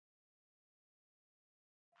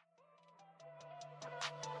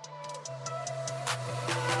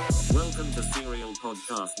Welcome to Serial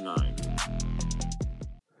Podcast 9.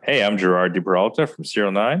 Hey, I'm Gerard DiPeralta from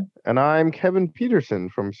Serial 9. And I'm Kevin Peterson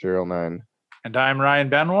from Serial 9. And I'm Ryan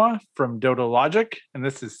Benoit from Dodo Logic, and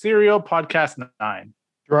this is Serial Podcast 9.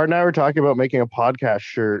 Gerard and I were talking about making a podcast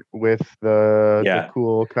shirt with the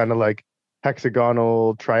cool kind of like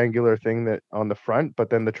hexagonal triangular thing that on the front,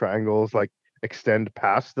 but then the triangles like extend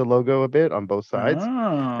past the logo a bit on both sides.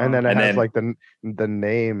 And then it has like the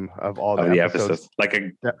name of all the episodes. Like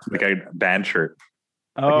a band shirt.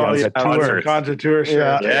 Oh, yeah, concert tour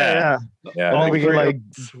shirt. Yeah. All we can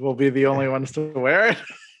will be the only ones to wear it.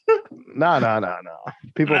 No.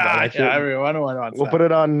 People buy that shit. Everyone wants We'll put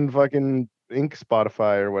it on fucking Ink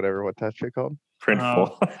Spotify or whatever. What's that shit called?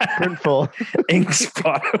 Printful. Printful. Ink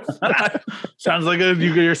Spotify. Sounds like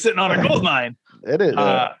you're sitting on a gold mine. It is.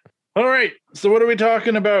 All right. So what are we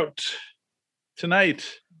talking about tonight?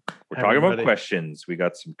 We're talking about questions. We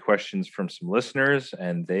got some questions from some listeners,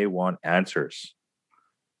 and they want answers.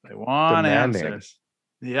 They want answers.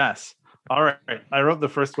 Yes. All right. I wrote the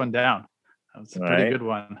first one down. That was a pretty good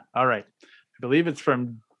one. All right. I believe it's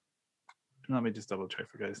from, let me just double check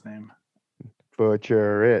the guy's name.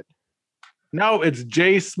 Butcher it. No, it's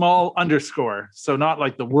J small underscore. So not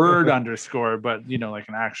like the word underscore, but like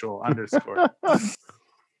an actual underscore.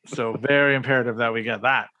 So very imperative that we get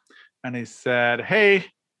that. And he said, hey,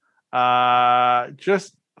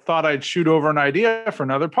 just thought I'd shoot over an idea for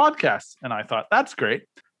another podcast. And I thought, that's great.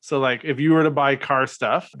 So like if you were to buy car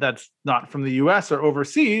stuff that's not from the US or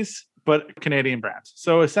overseas, but Canadian brands.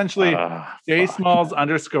 So essentially, J Smalls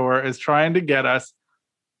underscore is trying to get us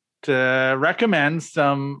to recommend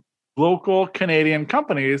some local Canadian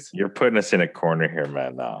companies. You're putting us in a corner here,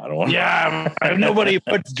 man. No, I don't want. Yeah, nobody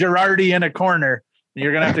puts Girardi in a corner.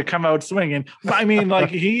 You're gonna have to come out swinging. I mean, like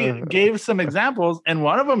he gave some examples, and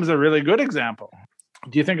one of them is a really good example.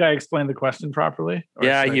 Do you think I explained the question properly?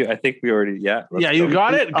 Yeah, I think we already. Yeah, you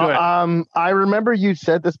got it. Good. I remember you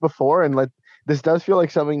said this before, and like this does feel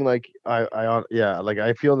like something like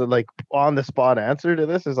I feel that like on the spot answer to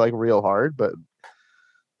this is like real hard, but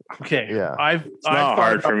okay. Yeah, it's not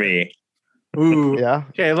hard for me. Ooh. Yeah.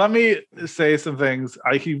 Okay, let me say some things.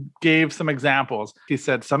 He gave some examples. He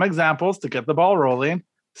said some examples to get the ball rolling.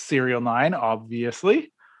 Serial 9,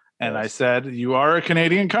 obviously. And I said, you are a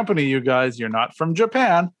Canadian company, you guys. You're not from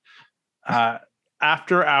Japan.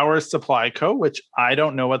 After Hours Supply Co., which I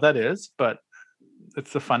don't know what that is, but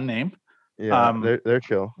it's a fun name. Yeah, they're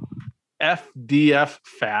chill. FDF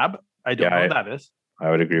Fab. I don't know what that is.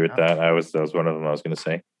 I would agree with that. That was one of them I was going to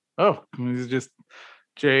say. Oh, it's just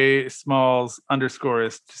J Smalls underscore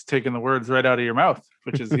is just taking the words right out of your mouth,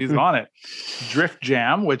 which is he's on it. Drift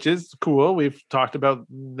Jam, which is cool. We've talked about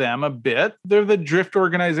them a bit. They're the drift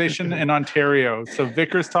organization in Ontario. So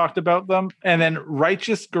Vickers talked about them. And then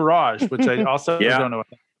Righteous Garage, which I also don't know.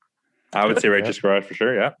 I would say Righteous Garage for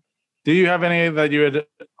sure. Yeah. Do you have any that you would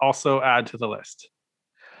also add to the list?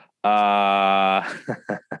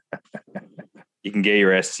 You can get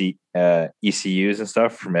your ECUs and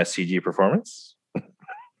stuff from SCG Performance.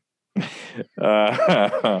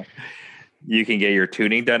 You can get your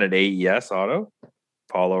tuning done at AES Auto.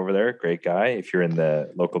 Paul over there, great guy. If you're in the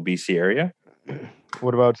local BC area.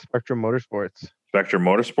 What about Spectrum Motorsports? Spectrum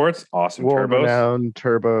Motorsports, awesome turbos. Down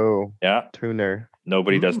turbo tuner.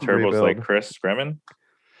 Nobody does turbos like Chris Scremin.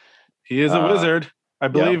 He is a wizard. I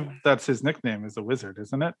believe that's his nickname, is a wizard,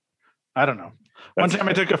 isn't it? I don't know. One time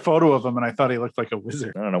I took a photo of him and I thought he looked like a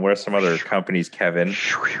wizard. I don't know. Where are some other companies, Kevin?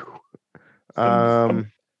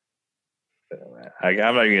 I'm not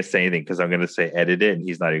even going to say anything because I'm going to say edit it and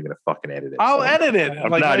he's not even going to fucking edit it. I'll edit it.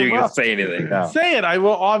 I'm not even going to say anything. No. Say it. I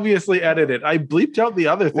will obviously edit it. I bleeped out the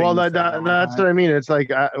other thing. Well, that's what I mean. It's like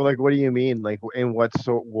what do you mean? Like in what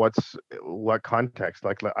context?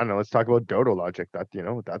 Like, I don't know. Let's talk about Dodo Logic. That,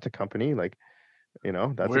 that's a company. Like,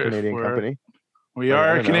 that's a Canadian company. We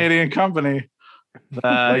are a Canadian company.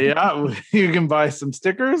 You can buy some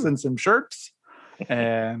stickers and some shirts.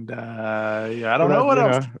 And I don't know what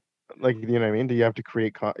else. Like, you know what I mean? Do you have to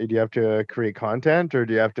create content, or do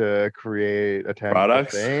you have to create a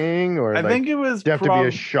products thing, or I think it was. Do you have to be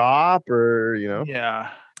a shop, or Yeah.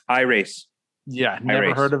 iRace. Yeah,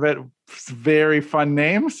 never heard of it. It's a very fun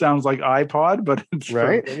name. Sounds like iPod, but it's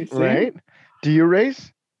right. Do you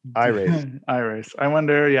race? iRace. iRace. I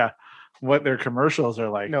wonder. What their commercials are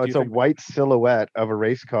like. No, it's a white silhouette of a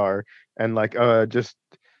race car, and like just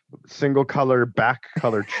single color back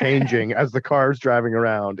color changing as the car's driving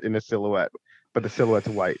around in a silhouette, but the silhouette's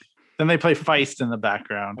white. Then they play Feist in the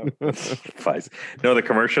background. Feist. No, the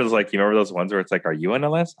commercials, like, remember those ones where it's like, are you on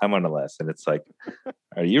LS? I'm on LS. And it's like,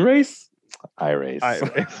 are you race? I race.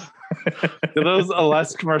 Do those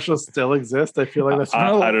Aless commercials still exist? I feel like that's I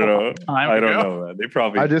don't know. I don't ago. know. Man. They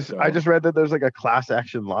probably. I just read that there's like a class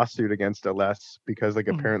action lawsuit against Aless because like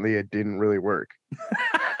apparently it didn't really work.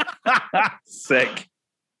 Sick.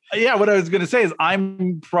 Yeah, what I was going to say is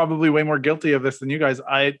I'm probably way more guilty of this than you guys.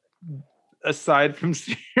 Aside from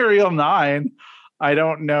Serial 9, I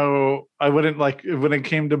don't know. I wouldn't like when it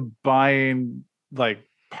came to buying like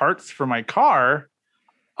parts for my car,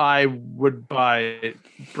 I would buy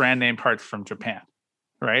brand name parts from Japan,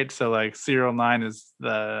 right? So like Serial 9 is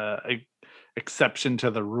the exception to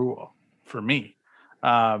the rule for me.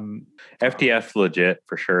 FTS legit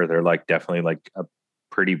for sure. They're like definitely like a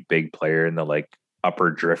pretty big player in the like upper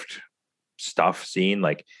drift stuff scene,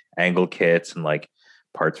 like angle kits and like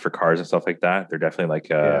parts for cars and stuff like that. They're definitely like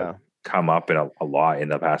come up in a lot in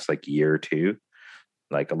the past like year or two.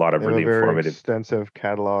 Like a lot of really informative, extensive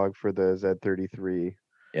catalog for the Z33.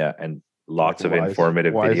 Yeah, and lots like of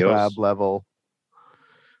informative videos. Lab level.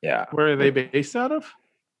 Yeah. Where are they based out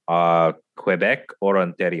of? Quebec or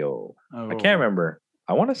Ontario. I can't remember.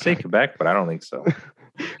 I want to say Quebec, but I don't think so.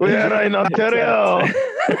 We are in Ontario.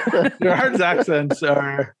 Gerard's accents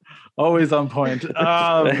are always on point.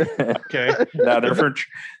 Okay. No, they're from.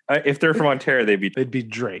 If they're from Ontario, they'd be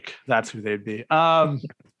Drake. That's who they'd be.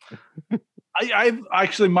 I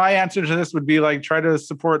actually, my answer to this would be like try to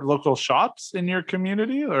support local shops in your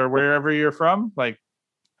community or wherever you're from. Like,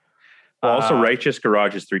 also, Righteous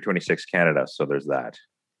Garage is 326 Canada, so there's that.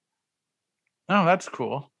 Oh, that's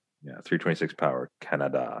cool. Yeah, 326 Power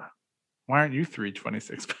Canada. Why aren't you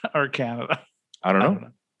 326 Power Canada? I don't know.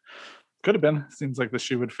 Could have been. Seems like the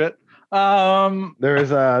shoe would fit. There is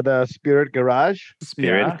the Spirit Garage.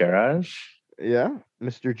 Spirit Garage. Yeah,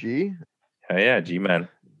 Mr. G. Oh yeah, G-Man.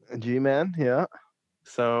 G-Man, yeah.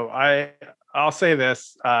 So I'll say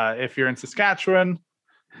this: if you're in Saskatchewan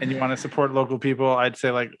and you want to support local people, I'd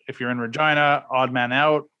say like if you're in Regina, Odd Man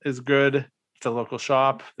Out is good. It's a local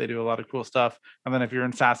shop. They do a lot of cool stuff. And then if you're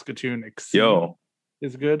in Saskatoon, Exceed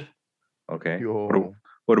is good. Okay.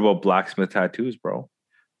 What about Blacksmith Tattoos, bro?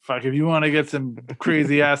 Fuck, if you want to get some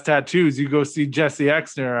crazy ass tattoos, you go see Jesse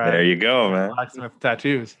Exner. There you go, man. Blacksmith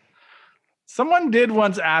Tattoos. Someone did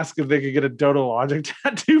once ask if they could get a Dota Logic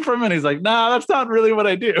tattoo from him, and he's like, "Nah, that's not really what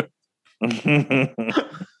I do."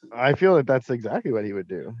 I feel that that's exactly what he would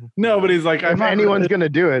do. No, but he's like, if anyone's gonna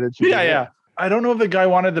do it, it should be yeah. I don't know if the guy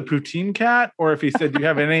wanted the poutine cat or if he said, "Do you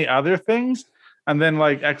have any other things?" And then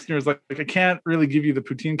like Exner is like, "I can't really give you the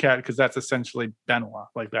poutine cat because that's essentially Benoit.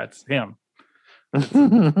 Like that's him."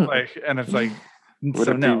 Like, and it's like,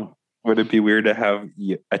 would it be weird to have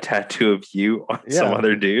a tattoo of you on some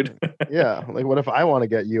other dude? Yeah, like what if I want to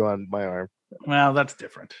get you on my arm? Well, that's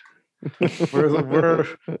different.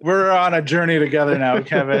 we're on a journey together now,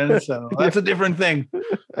 Kevin. So that's a different thing.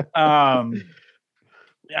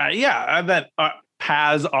 That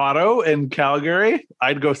Paz Auto in Calgary,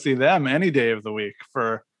 I'd go see them any day of the week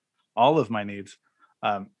for all of my needs.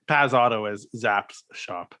 Paz Auto is Zap's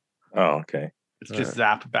shop. Oh, okay. It's just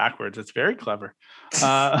Zap backwards. It's very clever.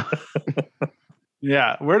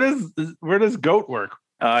 Yeah. Where does Goat work?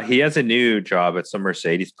 He has a new job at some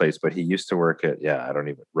Mercedes place, but he used to work at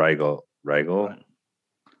Rigel.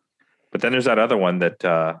 But then there's that other one that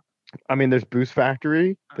there's Boost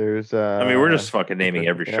Factory. There's we're just fucking naming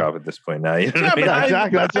every shop at this point now. You know what I mean?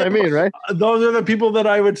 Exactly. That's what I mean, right? Those are the people that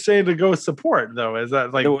I would say to go support, though. Is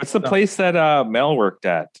that like what's the place that Mel worked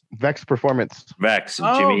at? Vex Performance. Vex.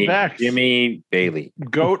 Jimmy Bailey.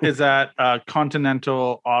 Goat is at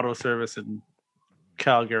Continental Auto Service in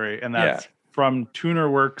Calgary, and that's from Tuner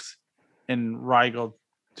Works in Rigel.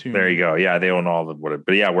 There you go. Yeah, they own all the whatever.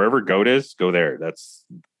 But yeah, wherever Goat is, go there. That's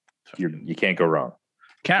you can't go wrong.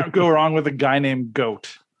 Can't go wrong with a guy named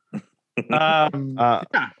Goat. Yeah.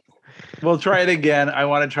 We'll try it again. I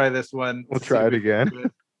want to try this one. We'll try it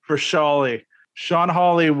again. For Shawley. Sean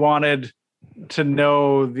Hawley wanted to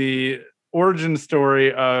know the origin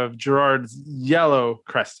story of Gerard's yellow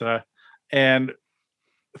Cresta and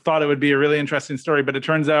thought it would be a really interesting story, but it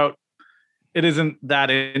turns out it isn't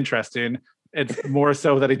that interesting. It's more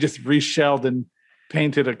so that he just reshelled and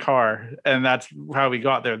painted a car, and that's how we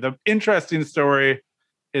got there. The interesting story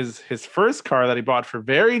is his first car that he bought for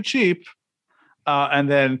very cheap, and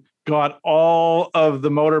then got all of the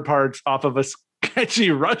motor parts off of a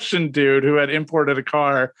sketchy Russian dude who had imported a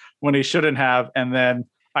car when he shouldn't have, and then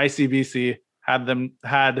ICBC had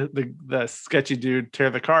the sketchy dude tear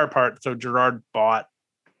the car apart, so Gerard bought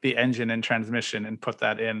the engine and transmission and put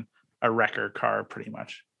that in a wrecker car pretty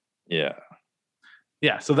much. Yeah,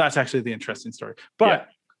 so that's actually the interesting story. But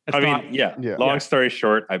long story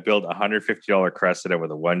short, I built $150 Cressida with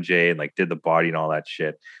a 1J and like did the body and all that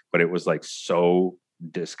shit. But it was like so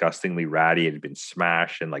disgustingly ratty. It had been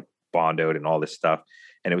smashed and like bonded and all this stuff.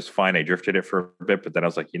 And it was fine. I drifted it for a bit, but then I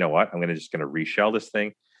was like, you know what? I'm just going to reshell this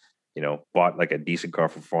thing. Bought like a decent car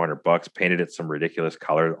for $400, painted it some ridiculous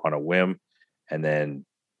color on a whim, and then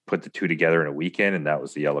put the two together in a weekend. And that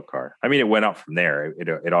was the yellow car. I mean, it went up from there.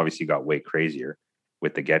 It obviously got way crazier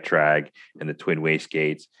with the Getrag and the twin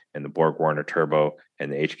wastegates and the Borg Warner turbo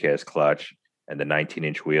and the HKS clutch and the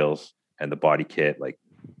 19-inch wheels and the body kit.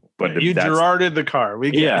 But you Gerarded the car.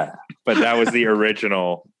 But that was the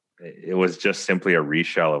original. It was just simply a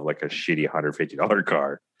reshell of like a shitty $150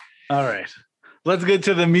 car. All right. Let's get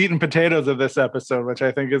to the meat and potatoes of this episode, which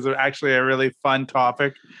I think is actually a really fun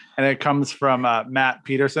topic. And it comes from Matt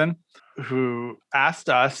Peterson, who asked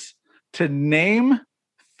us to name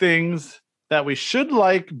things that we should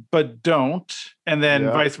like but don't, and then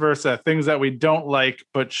vice versa, things that we don't like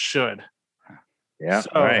but should. Yeah,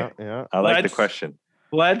 all right. Yeah. I like the question.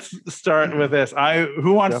 Let's start with this.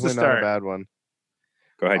 Who wants Definitely to start? Not a bad one.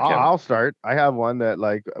 Go ahead, Kevin. I'll start. I have one that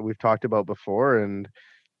like we've talked about before, and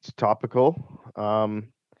it's topical. The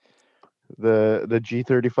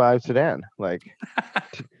G35 sedan, like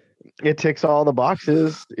it ticks all the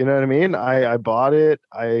boxes. You know what I mean? I bought it.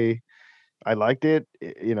 I liked it.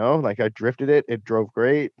 Like I drifted it. It drove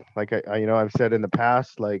great. Like I I've said in the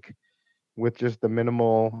past, like with just the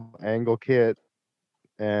minimal angle kit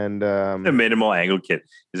and the minimal angle kit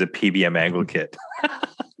is a PBM angle kit.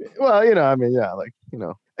 Well, it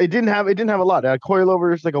didn't have a lot. It had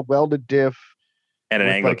coilovers, like a welded diff. And an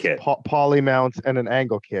angle kit, poly mounts, and an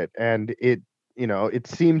angle kit, and it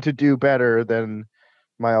seemed to do better than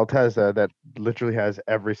my Altezza that literally has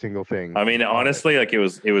every single thing. I mean, honestly, like it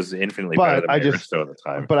was infinitely better than my Aristo at the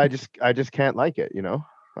time. But I just can't like it.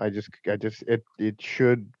 It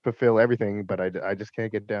should fulfill everything, but I just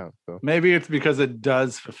can't get down. So maybe it's because it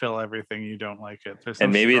does fulfill everything. You don't like it,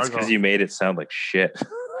 and maybe it's because you made it sound like shit.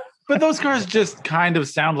 But those cars just kind of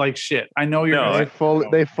sound like shit. I know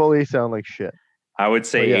they fully sound like shit. I would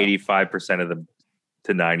say 85% of them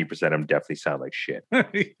to 90% of them definitely sound like shit.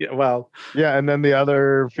 And then the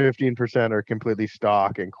other 15% are completely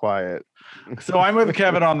stock and quiet. So I'm with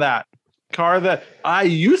Kevin on that car. That I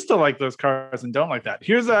used to like those cars and don't like that.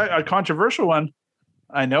 Here's a controversial one.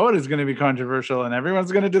 I know it is going to be controversial, and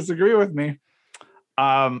everyone's going to disagree with me.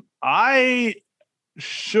 I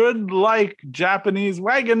should like Japanese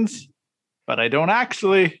wagons, but I don't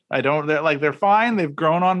actually. They're fine. They've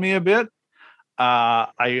grown on me a bit.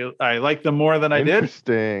 I like them more than I did.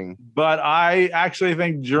 Interesting. But I actually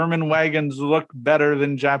think German wagons look better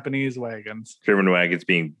than Japanese wagons. German wagons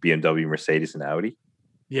being BMW, Mercedes, and Audi?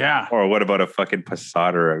 Yeah. Or what about a fucking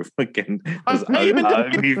Passat or a fucking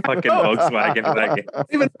ugly fucking Volkswagen wagon? I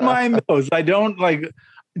even mind those. I don't like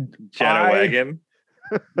Jetta wagon.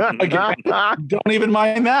 Don't even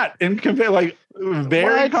mind that. And compare, like,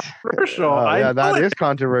 very controversial. That is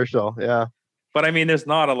controversial. Yeah. But I mean, there's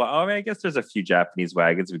not a lot. I mean, I guess there's a few Japanese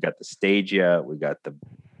wagons. We got the Stagia. We got the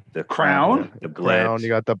Crown. The Blit. Crown. You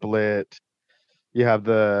got the Blit. You have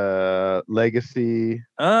the Legacy.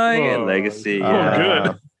 Oh, yeah, Legacy.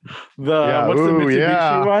 Good. What's the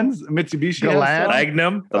Mitsubishi ones? Mitsubishi.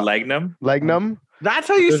 Legnum. The Legnum. Legnum. That's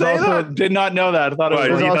how you say that? Did not know that. I thought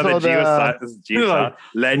it was also the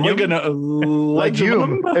legume.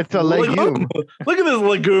 It's a legume. Look at this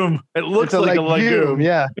legume. It looks like a legume.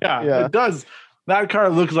 Yeah, it does. That car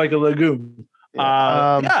looks like a legume.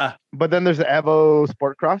 But then there's the Evo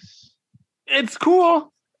Sport Cross. It's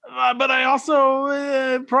cool, but I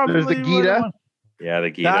also probably there's the Gita. Yeah,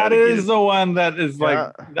 the Gita. That is the one that is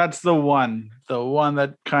like that's the one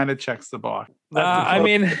that kind of checks the box. I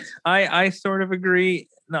mean, I sort of agree.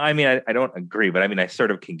 No, I mean, I don't agree, but I mean, I sort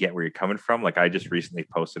of can get where you're coming from. Like, I just recently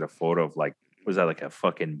posted a photo of was that like a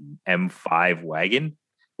fucking M5 wagon,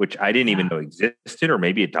 which I didn't even know existed, or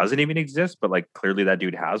maybe it doesn't even exist, but like clearly that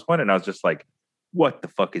dude has one. And I was just like, what the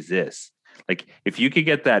fuck is this? Like, if you could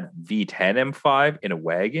get that V10 M5 in a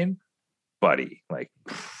wagon, buddy, like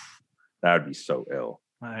that would be so ill.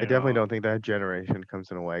 I definitely don't think that generation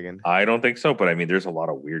comes in a wagon. I don't think so, but I mean, there's a lot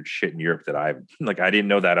of weird shit in Europe that I didn't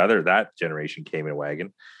know that generation came in a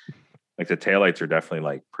wagon. Like the taillights are definitely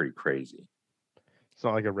like pretty crazy. It's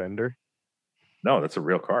not like a render. No, that's a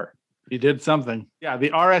real car. You did something. Yeah,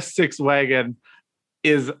 the RS6 wagon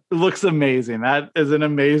looks amazing. That is an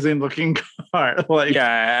amazing looking car.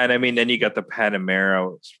 And I mean, then you got the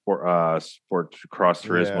Panamera Sport Cross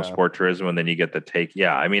Turismo, Sport Turismo, and then you get the Take.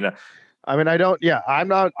 Yeah, I mean, I'm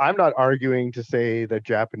not arguing to say that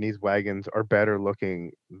Japanese wagons are better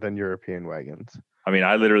looking than European wagons. I mean,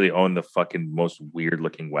 I literally own the fucking most weird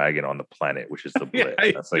looking wagon on the planet, which is the Blitz.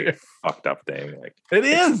 Yeah, That's like a fucked up thing. Like it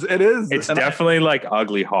is. It's definitely like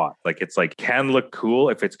ugly hot. Like it's like can look cool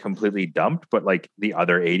if it's completely dumped, but like the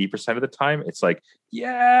other 80% of the time, it's like,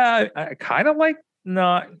 yeah, I kind of like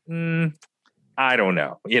not. I don't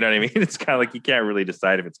know. You know what I mean? It's kind of like you can't really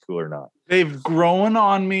decide if it's cool or not. They've grown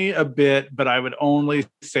on me a bit, but I would only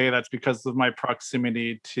say that's because of my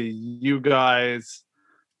proximity to you guys.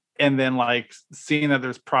 And then like seeing that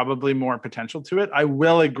there's probably more potential to it. I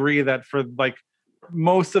will agree that for like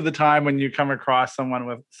most of the time when you come across someone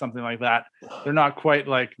with something like that, they're not quite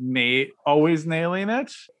like always nailing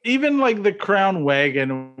it. Even like the Crown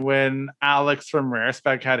Wagon, when Alex from Rare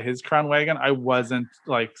Spec had his Crown Wagon, I wasn't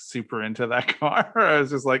like super into that car. I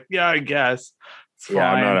was just like, yeah, I guess. Yeah,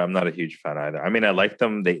 I'm not a huge fan either. I mean, I like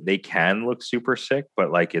them. They can look super sick,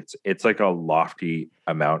 but like it's like a lofty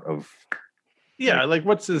amount of. Yeah, like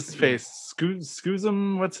what's his face?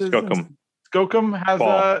 Scoozum, what's his Skookum. Skookum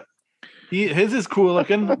has his is cool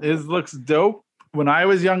looking. His looks dope. When I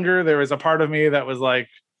was younger, there was a part of me that was like,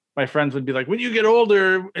 my friends would be like, when you get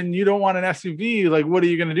older and you don't want an SUV, like, what are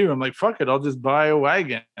you going to do? I'm like, fuck it, I'll just buy a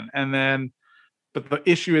wagon. And then, but the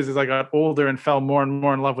issue is I got older and fell more and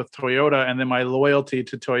more in love with Toyota. And then my loyalty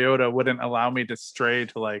to Toyota wouldn't allow me to stray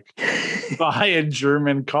to like buy a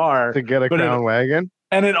German car. To get a Crown Wagon?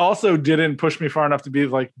 And it also didn't push me far enough to be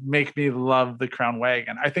like, make me love the Crown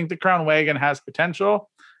Wagon. I think the Crown Wagon has potential.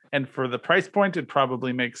 And for the price point, it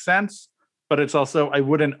probably makes sense. But it's also, I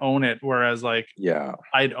wouldn't own it. Whereas like, yeah,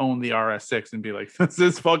 I'd own the RS6 and be like, this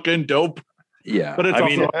is fucking dope. Yeah. But it's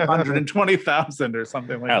also 120,000 or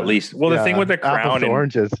something like that. At least. Well, the thing with the Crown and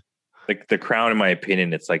oranges. The Crown, in my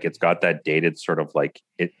opinion, it's like it's got that dated sort of like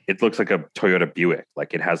it looks like a Toyota Buick.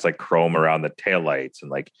 Like it has like chrome around the taillights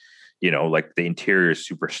and like, you know, like the interior is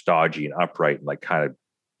super stodgy and upright and like kind of,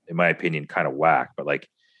 in my opinion, kind of whack. But like,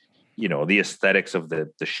 you know, the aesthetics of the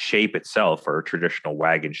shape itself are a traditional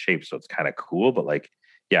wagon shape. So it's kind of cool. But like,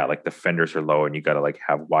 yeah, like the fenders are low and you got to like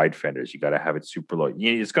have wide fenders. You got to have it super low.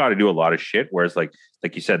 It's got to do a lot of shit. Whereas like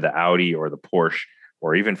you said, the Audi or the Porsche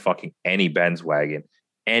or even fucking any Benz wagon,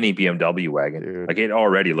 any BMW wagon, dude, like it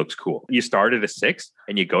already looks cool. You start at a 6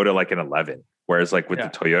 and you go to like an 11. Whereas like with the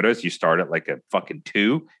Toyotas, you start at like a fucking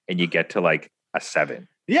 2 and you get to like a 7.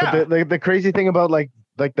 Yeah. The crazy thing about like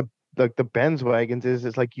the Benz wagons is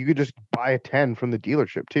it's like you could just buy a 10 from the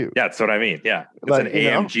delership too. Yeah, that's what I mean. Yeah, it's like, an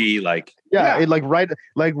AMG. Like it like right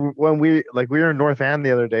like when we were in North End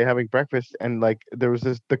the other day having breakfast and like there was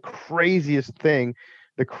the craziest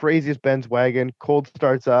Benz wagon, cold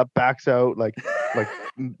starts up, backs out like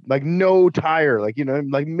no tire, like, you know,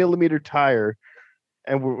 like millimeter tire,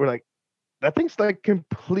 and we're like, that thing's like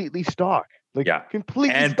completely stock, like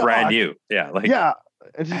completely and stock. Brand new. Yeah, like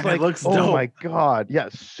it's just and like, it looks oh dope. my god,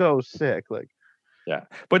 so sick. Like, yeah,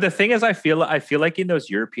 but the thing is, I feel like in those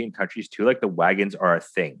European countries too, like the wagons are a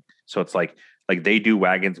thing. So it's like they do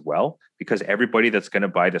wagons well because everybody that's going to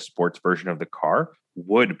buy the sports version of the car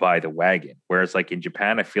would buy the wagon. Whereas like in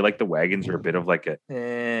Japan, I feel like the wagons are a bit of like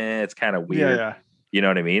it's kind of weird. Yeah. You know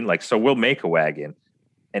what I mean? Like, so we'll make a wagon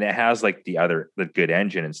and it has like the good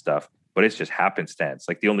engine and stuff, but it's just happenstance.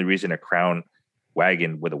 Like the only reason a Crown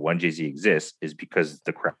wagon with a 1JZ exists is because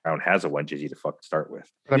the Crown has a 1JZ to fucking start with.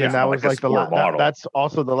 I mean, that was like the model. That's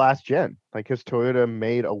also the last gen. Like, has Toyota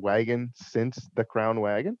made a wagon since the Crown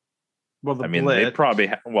wagon? Well, I mean, they probably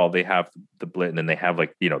they have the Blitz, and then they have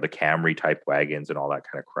like, you know, the Camry type wagons and all that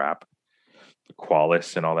kind of crap, the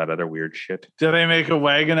Qualis and all that other weird shit. Do they make a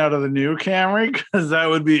wagon out of the new Camry? Because that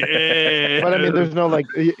would be But I mean, there's no like,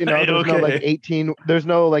 you know, there's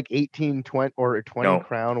no like 18, 20 or 20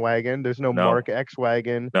 Crown wagon. There's no Mark X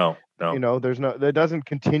wagon. No. You know, that doesn't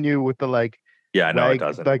continue with the like. Yeah, no, it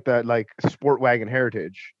doesn't. Like that, like sport wagon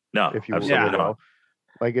heritage. No, if you absolutely will, not.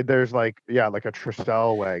 Like there's like like a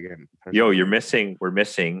Tristel wagon. We're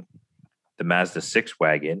missing the Mazda 6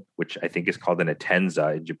 wagon, which I think is called an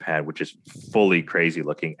Atenza in Japan, which is fully crazy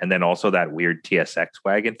looking. And then also that weird TSX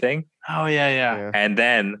wagon thing. Oh, yeah. And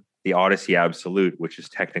then the Odyssey Absolute, which is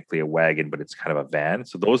technically a wagon, but it's kind of a van.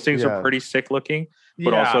 So those things are pretty sick looking,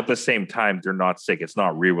 but also at the same time, they're not sick. It's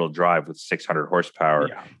not rear wheel drive with 600 horsepower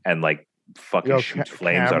and like fucking shoots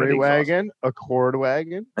flames out of the exhaust. Wagon, Accord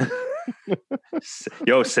wagon.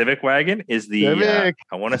 Civic wagon is the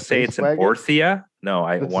I want to say it's an wagon? Orthia. No,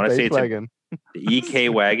 I want to say it's wagon. The EK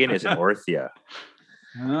wagon is an Orthia.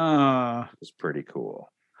 It's pretty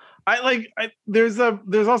cool. There's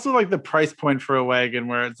also like the price point for a wagon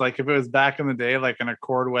where it's like if it was back in the day, like an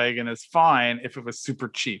Accord wagon is fine if it was super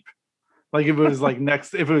cheap. Like if it was like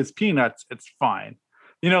if it was peanuts, it's fine.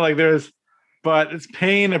 You know, like but it's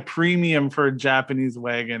paying a premium for a Japanese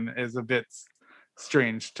wagon is a bit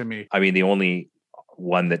strange to me. I mean, the only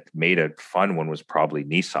one that made a fun one was probably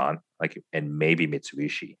Nissan, like, and maybe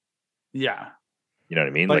Mitsubishi. Yeah. You know what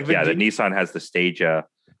I mean? Like the Nissan has the Stagia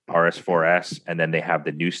RS4S, and then they have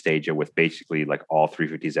the new Stagia with basically like all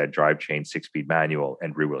 350Z drivetrain, 6-speed manual,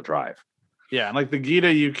 and rear-wheel drive. Yeah, and like the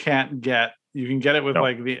Gita, you can get it with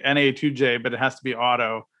like the NA2J, but it has to be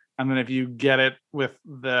auto. And then if you get it with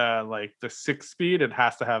the 6-speed, it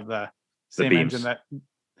has to have the same engine that,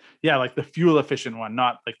 like the fuel efficient one,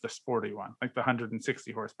 not like the sporty one, like the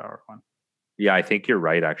 160 horsepower one. Yeah, I think you're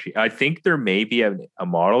right. Actually, I think there may be a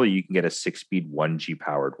model you can get a 6-speed 1G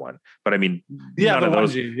powered one, but I mean, none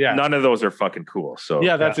of those are fucking cool. So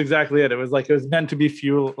yeah, that's exactly it. It was meant to be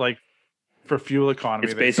fuel, like for fuel economy.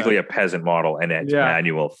 It's basically a peasant model, and it's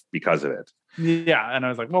manual because of it. Yeah, and I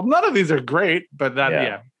was like, well, none of these are great, but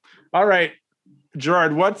that All right,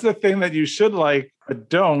 Gerard, what's the thing that you should like but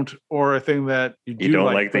don't, or a thing that you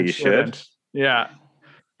don't like that you should? Yeah.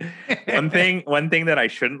 one thing that I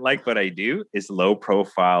shouldn't like but I do is low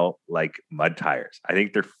profile like mud tires. I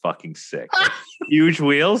think they're fucking sick. Like, huge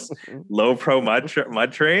wheels, low pro mud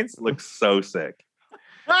trains look so sick.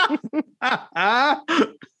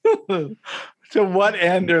 To what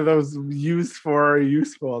end are those used for?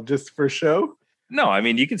 Useful just for show? No, I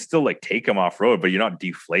mean you can still like take them off road, but you're not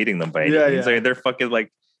deflating them by any means. I mean, they're fucking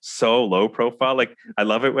like so low profile. Like I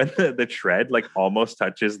love it when the tread like almost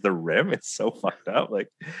touches the rim. It's so fucked up. Like,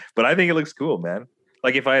 but I think it looks cool, man.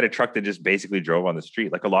 Like if I had a truck that just basically drove on the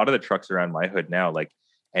street, like a lot of the trucks around my hood now, like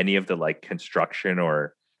any of the like construction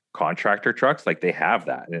or contractor trucks, like they have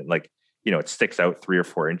that, and like it sticks out 3 or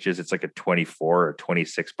 4 inches. It's like a 24 or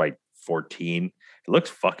 26 by 14. It looks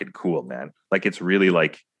fucking cool, man. Like it's really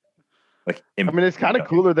like. I mean, it's kind of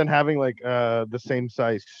cooler than having like the same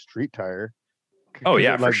size street tire. Oh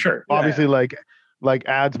yeah, for sure. Obviously, like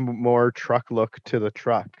adds more truck look to the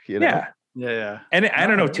truck. You know? Yeah. And I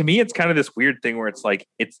don't know. To me, it's kind of this weird thing where it's like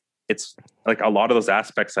it's like a lot of those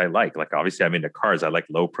aspects I like. Like obviously, I'm into cars. I like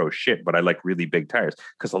low pro shit, but I like really big tires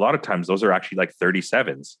because a lot of times those are actually like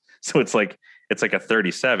 37s. So it's like a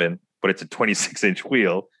 37, but it's a 26-inch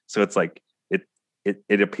wheel. So it's like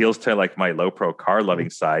it appeals to like my low pro car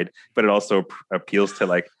loving side, but it also appeals to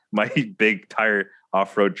like my big tire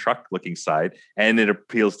off-road truck looking side, and it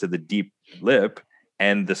appeals to the deep lip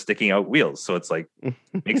and the sticking out wheels. So it's like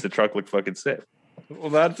makes the truck look fucking sick.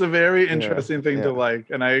 Well, that's a very interesting thing to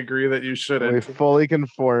like, and I agree that you shouldn't. We fully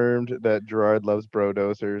confirmed that Gerard loves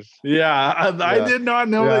brodozers. Yeah, I did not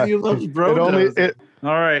know that you loved brodozers. All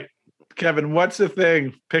right, Kevin, what's the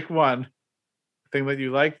thing? Pick one thing that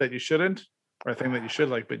you like that you shouldn't, or a thing that you should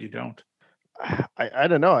like but you don't. I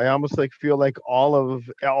don't know. I almost like feel like all of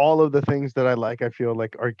the things that I like, I feel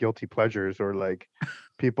like are guilty pleasures, or like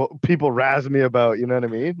people razz me about. You know what I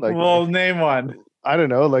mean? Like, well, name one. I don't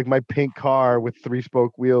know, like my pink car with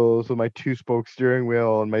 3-spoke wheels, with my 2-spoke steering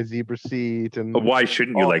wheel and my zebra seat. And why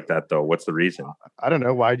shouldn't you like that though? What's the reason? I don't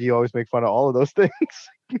know. Why do you always make fun of all of those things?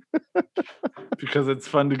 Because it's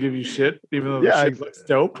fun to give you shit, even though the shit looks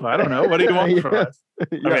dope. I don't know. What do you want from us?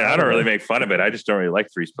 I mean, I don't really make fun of it. I just don't really like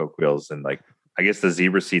 3-spoke wheels, and like I guess the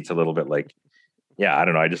zebra seat's a little bit like, I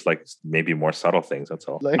don't know. I just like maybe more subtle things. That's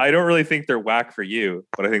all. Like, I don't really think they're whack for you,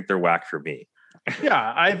 but I think they're whack for me.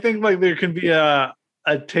 Yeah, I think like there can be a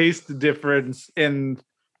taste difference in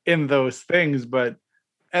those things, but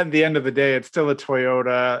at the end of the day, it's still a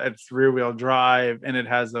Toyota. It's rear-wheel drive, and it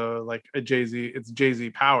has a JZ. It's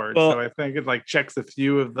JZ powered, so I think it like checks a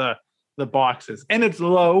few of the boxes, and it's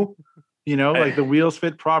low. Like the wheels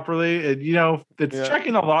fit properly. It's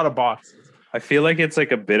checking a lot of boxes. I feel like it's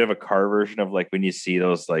like a bit of a car version of like when you see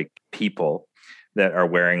those like people that are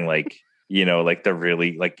wearing like. Like the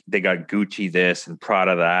really like they got Gucci this and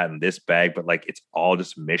Prada that and this bag, but like it's all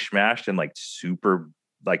just mishmashed and like super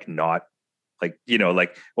like not like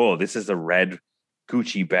like, oh, this is a red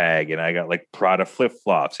Gucci bag and I got like Prada flip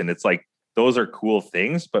flops, and it's like those are cool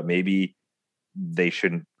things, but maybe they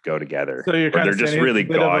shouldn't go together. So you're kind they're of just really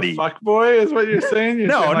gaudy. Fuck boy is what you're saying?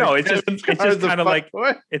 No, it's just kind of like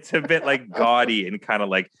it's a bit like gaudy and kind of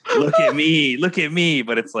like look at me,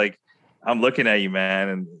 but it's like I'm looking at you, man,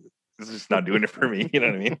 and it's just not doing it for me. You know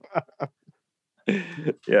what I mean?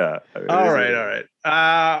 Yeah. All right.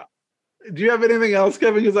 Do you have anything else,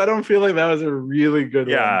 Kevin? Because I don't feel like that was a really good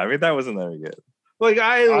one. Yeah, I mean that wasn't very good. Like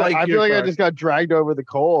I feel like I just got dragged over the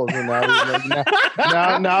coals, and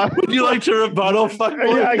now. Would you like to rebuttal?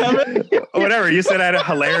 Kevin? Whatever. You said I had a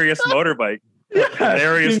hilarious motorbike.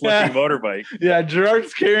 Hilarious looking motorbike. Yeah,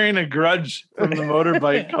 Gerard's carrying a grudge from the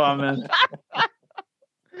motorbike comment.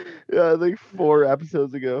 Yeah, like 4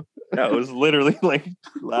 episodes ago. No, it was literally like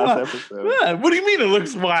last episode. Yeah, what do you mean it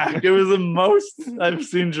looks whack? It was the most I've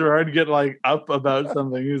seen Gerard get like up about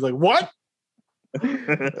something. He was like, "What?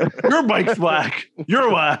 Your bike's whack. You're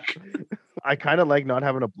whack." I kind of like not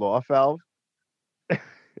having a blow off valve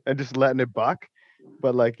and just letting it buck.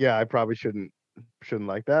 But like, yeah, I probably shouldn't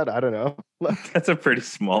like that. I don't know. That's a pretty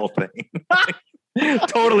small thing.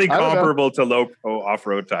 Totally comparable to low pro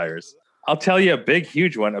off-road tires. I'll tell you a big,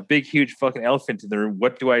 huge one, a big, huge fucking elephant in the room.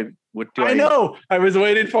 What do I know. I was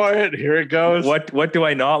waiting for it. Here it goes. What do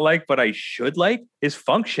I not like, but I should like is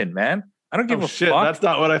function, man. I don't give a shit. fuck. That's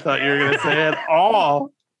not what I thought you were going to say at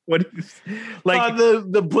all. What like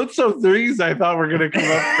the Blitzo 3s I thought were going to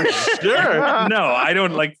come up for sure. No, I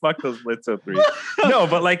don't like fuck those Blitzo 3s. No,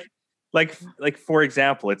 but like for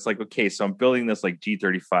example, it's like, okay, so I'm building this like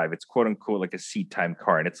G35. It's quote unquote like a seat time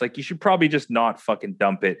car. And it's like, you should probably just not fucking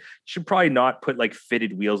dump it. You should probably not put like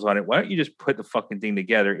fitted wheels on it. Why don't you just put the fucking thing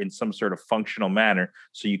together in some sort of functional manner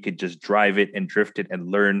so you could just drive it and drift it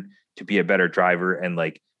and learn to be a better driver and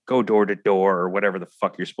like go door to door or whatever the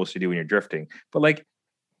fuck you're supposed to do when you're drifting. But like,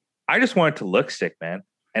 I just want it to look sick, man.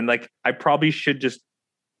 And like, I probably should just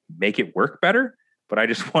make it work better, but I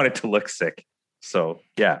just want it to look sick. So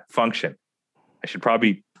yeah, function. I should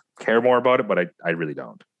probably care more about it, but I really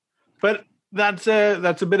don't. But that's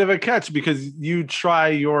a bit of a catch because you try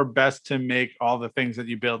your best to make all the things that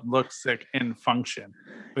you build look sick in function.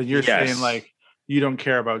 But you're saying like you don't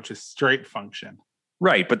care about just straight function.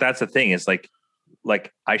 Right. But that's the thing is like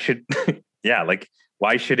I should, yeah, like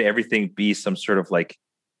why should everything be some sort of like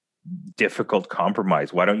difficult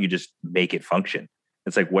compromise? Why don't you just make it function?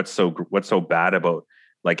 It's like, what's so bad about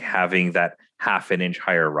like having that half an inch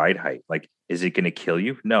higher ride height? Like, is it going to kill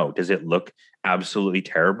you? No. Does it look absolutely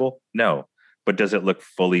terrible? No. But does it look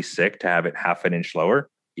fully sick to have it half an inch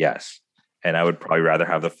lower? Yes. And I would probably rather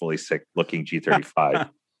have the fully sick looking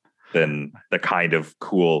G35 than the kind of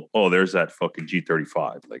cool, oh, there's that fucking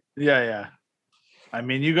G35. Like, yeah. I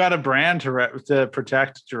mean, you got a brand to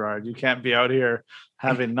protect, Gerard. You can't be out here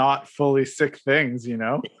having not fully sick things, you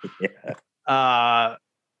know? Yeah.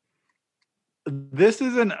 This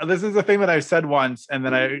is a thing that I said once, and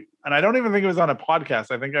then I don't even think it was on a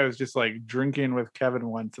podcast. I think I was just like drinking with Kevin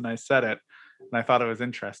once, and I said it, and I thought it was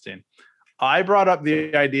interesting. I brought up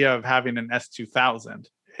the idea of having an S2000,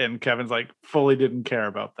 and Kevin's like fully didn't care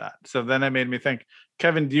about that. So then it made me think,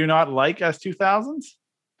 Kevin, do you not like S2000s?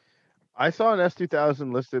 I saw an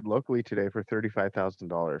S2000 listed locally today for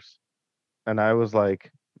 $35,000, and I was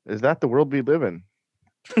like, "Is that the world we live in?"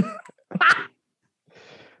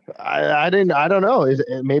 I don't know.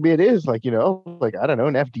 Maybe it is, like, you know, like, I don't know.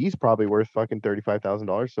 An FD is probably worth fucking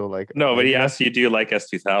 $35,000. So like, no, but he asked you, do you like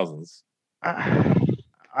S2000s? I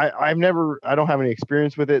don't have any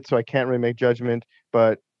experience with it, so I can't really make judgment.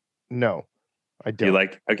 But no, I don't. You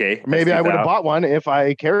like, okay, maybe S2000. I would have bought one if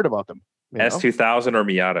I cared about them. S2000 or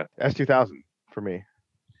Miata? S2000 for me.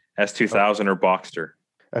 S2000 or Boxster?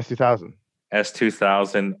 S2000.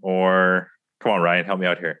 S2000 or, come on, Ryan, help me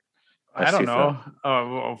out here. S2000. I don't know.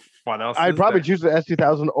 What else? I'd probably choose the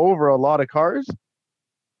S2000 over a lot of cars,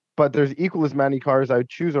 but there's equal as many cars I would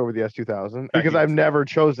choose over the S2000 because I've never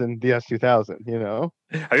chosen the S2000. You know?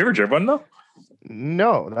 Have you ever driven one though?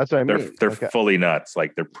 No, that's what I mean. They're fully nuts.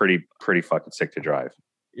 Like they're pretty fucking sick to drive.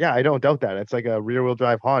 Yeah, I don't doubt that. It's like a rear wheel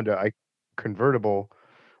drive Honda, convertible.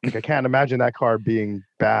 Like I can't imagine that car being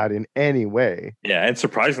bad in any way. Yeah, and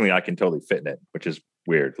surprisingly, I can totally fit in it, which is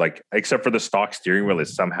weird. Like, except for the stock steering wheel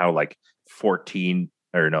is somehow like 14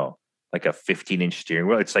 or no, like a 15-inch steering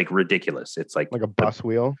wheel. It's like ridiculous. It's like a bus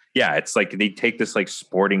wheel. Yeah, it's like they take this like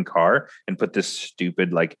sporting car and put this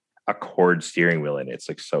stupid like Accord steering wheel in it. It's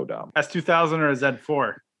like so dumb. S2000 or a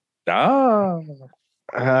Z4?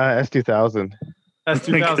 S2000.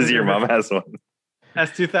 S2000 because your mom has one.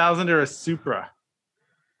 S2000 or a Supra?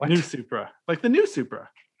 What? New Supra, like the new Supra.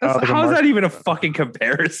 How is that even a fucking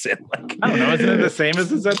comparison? Like, I don't know. Isn't it the same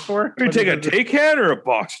as a Z4? You take a Taycan or a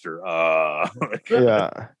Boxster?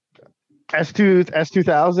 Yeah.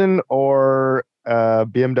 S2000 or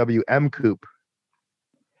BMW M Coupe.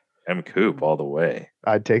 M Coupe all the way.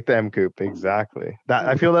 I'd take the M Coupe, exactly. That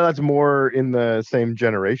I feel that's more in the same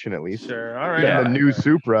generation at least. Sure, all right. Than the new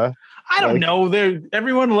Supra. I don't know.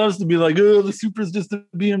 Everyone loves to be like, oh, the Supra's just a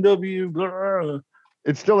BMW. Blah.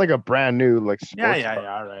 It's still like a brand new like sports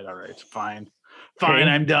yeah. All right. Fine. Okay.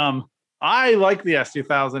 I'm dumb. I like the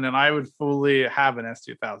S2000 and I would fully have an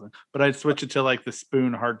S2000, but I'd switch it to like the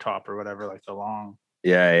spoon hardtop or whatever, like the long.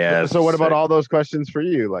 Yeah. So what about all those questions for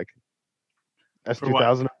you? Like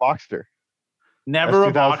S2000 Boxster? Never a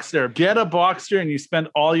 2000. Boxster. Get a Boxster and you spend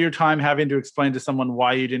all your time having to explain to someone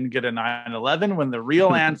why you didn't get a 911 when the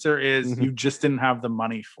real answer is you just didn't have the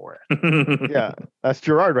money for it. Yeah, that's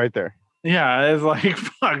Gerard right there. Yeah, it's like,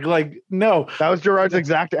 fuck, like, no. That was Gerard's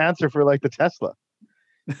exact answer for like the Tesla.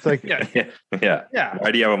 It's like, yeah.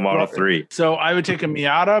 Why do you have a Model 3? So I would take a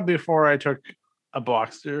Miata before I took a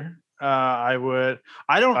Boxster. I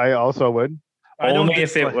also would. Only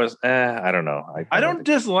if it was, I don't know. I don't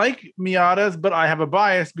dislike Miatas, but I have a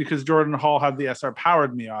bias because Jordan Hall had the SR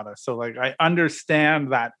powered Miata. So like I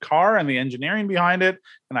understand that car and the engineering behind it,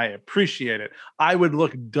 and I appreciate it. I would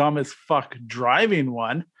look dumb as fuck driving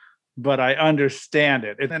one, but I understand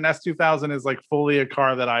it. And an S2000 is like fully a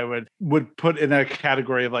car that I would put in a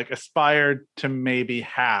category of like aspired to maybe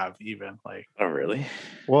have even like. Oh, really?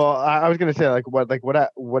 Well, I was gonna say what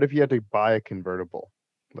if you had to buy a convertible?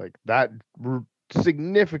 Like that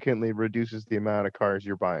significantly reduces the amount of cars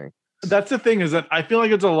you're buying. That's the thing, is that I feel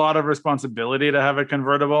like it's a lot of responsibility to have a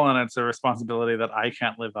convertible, and it's a responsibility that I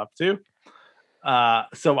can't live up to.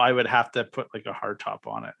 So I would have to put like a hard top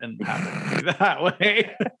on it and have it be that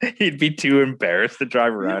way. You'd be too embarrassed to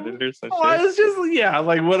drive around it or something. Well, it's just, yeah,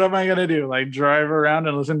 like what am I gonna do? Like drive around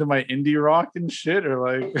and listen to my indie rock and shit, or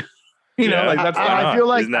like like that's I feel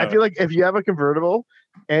like if you have a convertible,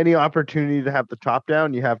 any opportunity to have the top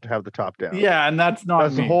down, you have to have the top down. Yeah, and that's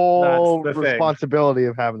the whole responsibility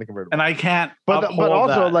of having the convertible. And I can't. But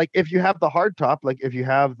also, like if you have the hard top, like if you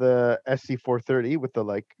have the SC430 with the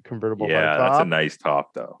like convertible hard top, that's a nice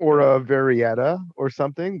top though. Or a Varietta or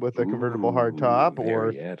something with a convertible hard top,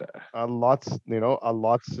 Varietta. Or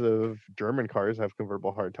lots of German cars have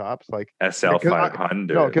convertible hard tops, like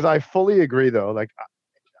SL500. No, because I fully agree though. Like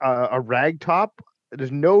a rag top,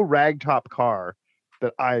 there's no rag top car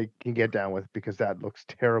that I can get down with because that looks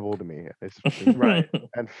terrible to me. It's right.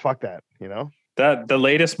 And fuck that, That the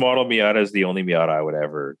latest model Miata is the only Miata I would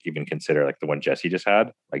ever even consider, like the one Jesse just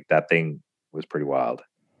had. Like that thing was pretty wild.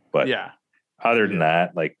 But yeah, other than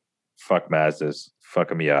that, like fuck Mazdas, fuck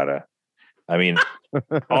a Miata. I mean,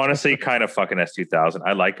 honestly, kind of fucking S2000.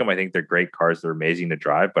 I like them. I think they're great cars. They're amazing to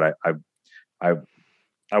drive, but I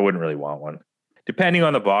wouldn't really want one. Depending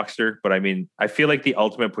on the Boxster, but I mean, I feel like the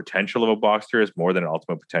ultimate potential of a Boxster is more than an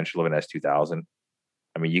ultimate potential of an S2000.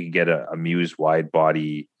 I mean, you can get a Muse wide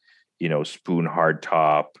body, spoon hard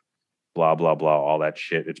top, blah, blah, blah, all that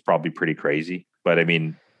shit. It's probably pretty crazy. But I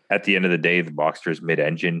mean, at the end of the day, the Boxster is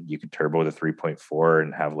mid-engine. You can turbo the 3.4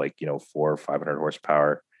 and have 400 or 500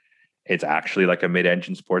 horsepower. It's actually like a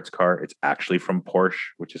mid-engine sports car. It's actually from Porsche,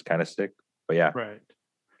 which is kind of sick. But yeah. Right.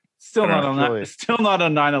 Still not a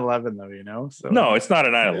 911 though, So no, it's not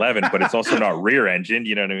a 911, but it's also not rear engine.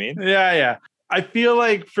 You know what I mean? Yeah. I feel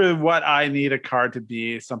like for what I need a car to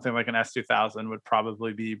be, something like an S2000 would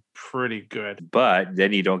probably be pretty good. But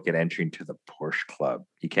then you don't get entry into the Porsche Club.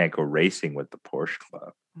 You can't go racing with the Porsche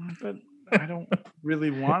Club. But I don't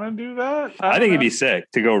really want to do that. I think it'd be sick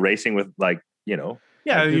to go racing with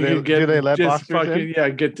Yeah, do they let Boxsters in? Yeah,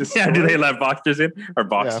 get to. Yeah, do they let Boxsters in? Are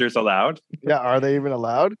Boxsters allowed? Yeah, are they even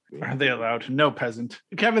allowed? Are they allowed? No peasant.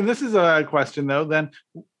 Kevin, this is a question though. Then,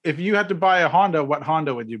 if you had to buy a Honda, what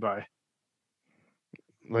Honda would you buy?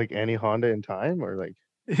 Like any Honda in time, or like?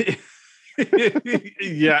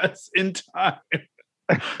 Yes, in time.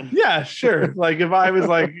 Yeah, sure. Like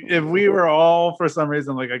if we were all for some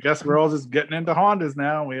reason, like I guess we're all just getting into Hondas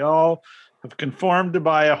now. We all have conformed to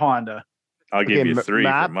buy a Honda. I'll give you three.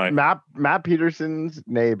 Matt Peterson's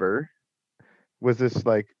neighbor was this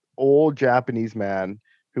like old Japanese man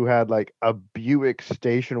who had like a Buick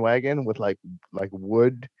station wagon with like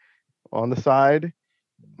wood on the side.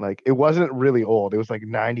 Like it wasn't really old. It was like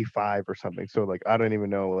 95 or something. So like I don't even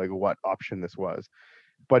know like what option this was.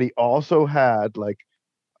 But he also had like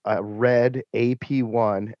a red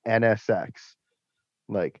AP1 NSX.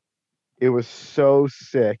 Like it was so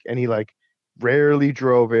sick, and he like rarely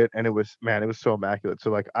drove it, and it was so immaculate.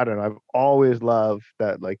 So like I don't know, I've always loved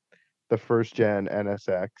that, like the first gen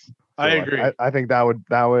NSX. So, I agree. I think that would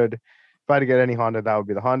if I had to get any Honda, that would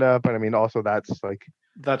be the Honda. But I mean, also that's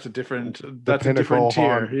a different tier.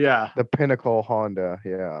 Honda, yeah, the pinnacle Honda.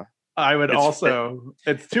 Yeah, I would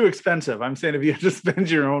it's too expensive. I'm saying if you have to spend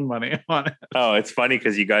your own money on it. Oh, it's funny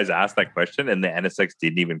because you guys asked that question and the NSX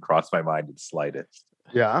didn't even cross my mind in the slightest.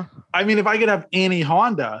 Yeah, I mean, if I could have any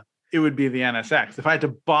Honda, it would be the NSX. If I had to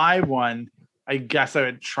buy one, I guess I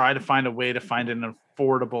would try to find a way to find an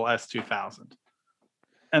affordable S2000.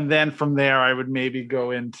 And then from there, I would maybe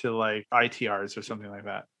go into like ITRs or something like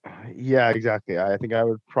that. Yeah, exactly. I think I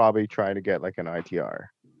would probably try to get like an ITR.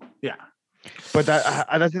 Yeah. But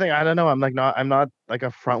that's the thing. I don't know. I'm not like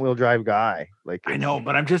a front wheel drive guy. Like I know,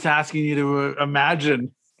 but I'm just asking you to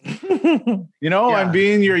imagine. You know, Yeah. I'm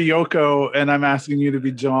being your Yoko, and I'm asking you to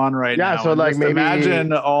be John right now. Yeah, so and like just maybe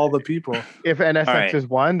imagine all the people. if NSX Alright. is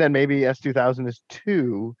 1, then maybe S2000 is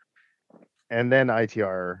 2, and then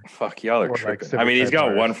ITR. Fuck, y'all are Or, like, tripping. I mean, he's Civic Type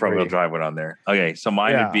got R one is front wheel 3. drive one on there. Okay, so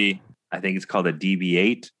mine Yeah. would be, I think it's called a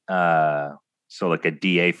DB8. So like a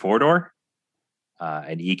DA 4-door,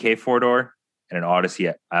 an EK 4-door, and an Odyssey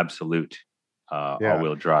Absolute Yeah.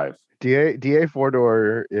 all-wheel drive. DA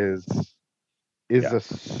 4-door is Yeah. a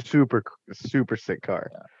super sick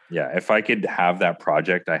car. Yeah, if I could have that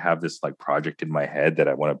project, I have this like project in my head that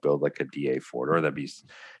I want to build like a DA 4-door. That'd be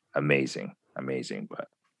amazing. But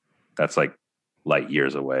that's like light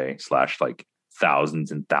years away / like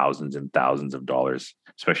thousands and thousands and thousands of dollars,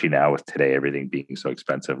 especially now with today everything being so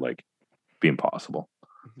expensive, like be impossible.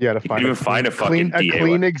 Yeah, to You can't even find a fucking a DA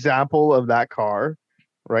clean one. example of that car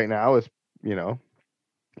right now is,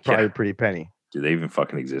 probably Yeah. pretty penny. Do they even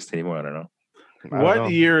fucking exist anymore? I don't know. I don't know.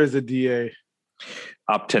 What year is a DA?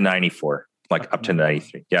 Up to 94, like up to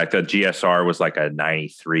 93. Yeah, the GSR was like a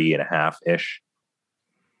 93 and a half ish.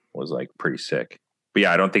 Was like pretty sick. But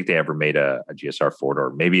yeah, I don't think they ever made a GSR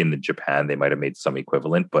 4-door. Maybe in the Japan they might have made some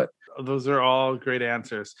equivalent, but Those are all great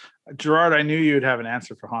answers. Gerard, I knew you'd have an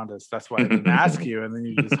answer for Hondas. That's why I didn't ask you, and then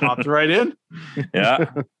you just hopped right in. yeah.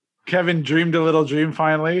 Kevin dreamed a little dream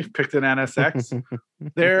finally, picked an NSX.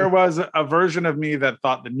 There was a version of me that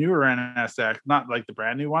thought the newer NSX, not like the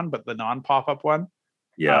brand new one, but the non-pop-up one,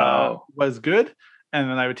 Yeah. was good. And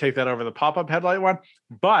then I would take that over the pop-up headlight one.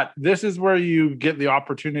 But this is where you get the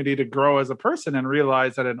opportunity to grow as a person and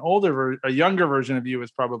realize that a younger version of you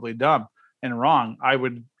is probably dumb and wrong. I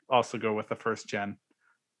would also go with the first gen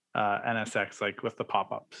NSX, like with the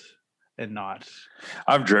pop-ups and not.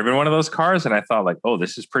 I've driven one of those cars and I thought like, oh,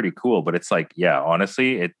 this is pretty cool. But it's like, yeah,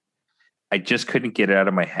 honestly, I just couldn't get it out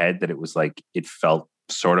of my head that it was like, it felt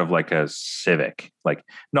sort of like a Civic, like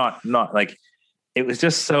not like, it was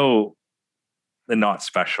just so not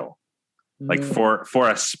special. Like for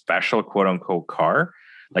a special quote unquote car,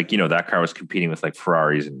 like, that car was competing with like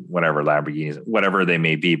Ferraris and whatever, Lamborghinis, whatever they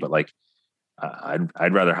may be. But like,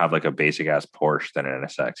 I'd rather have like a basic ass Porsche than an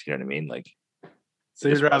NSX. You know what I mean? Like, So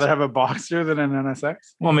you'd rather have a Boxster than an NSX?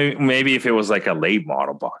 well, maybe if it was like a late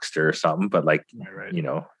model Boxster or something, but like, Right.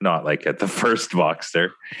 not like at the first Boxster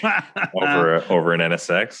over an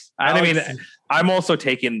NSX. And I mean, I'm also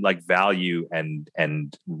taking like value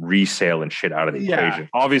and resale and shit out of the equation.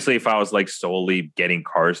 Obviously, if I was like solely getting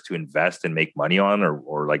cars to invest and make money on,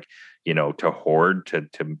 or like, to hoard to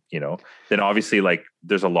then obviously like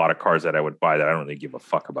there's a lot of cars that I would buy that I don't really give a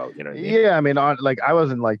fuck about. You know what I mean? Yeah, I mean, I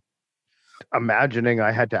wasn't like imagining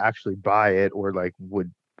I had to actually buy it or like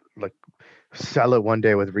would like sell it one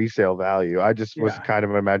day with resale value. I just was kind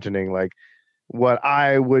of imagining like what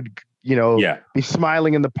I would be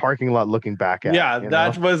smiling in the parking lot looking back at.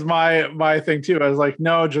 That was my thing too. I was like,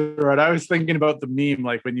 no, Gerard, I was thinking about the meme,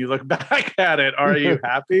 like when you look back at it, are you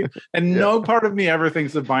happy? And no part of me ever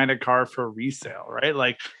thinks of buying a car for resale, right?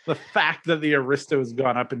 Like the fact that the Aristo has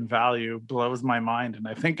gone up in value blows my mind, and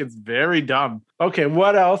I think it's very dumb. Okay,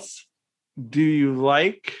 what else do you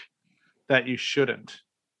like that you shouldn't?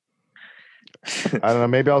 I don't know.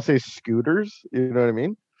 Maybe I'll say scooters. You know what I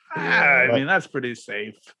mean? I mean, that's pretty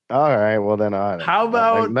safe. All right. Well, then how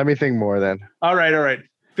about? Let me think more then. All right.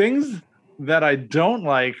 Things that I don't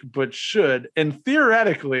like but should, and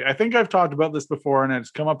theoretically, I think I've talked about this before, and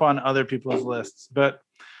it's come up on other people's lists. But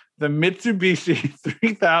the Mitsubishi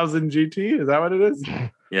 3000 GT, is that what it is?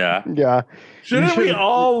 Yeah. Yeah. Shouldn't we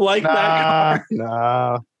all like that car?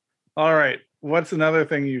 Nah. All right. What's another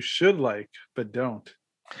thing you should like but don't?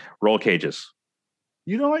 Roll cages.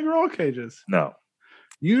 You don't like roll cages? No.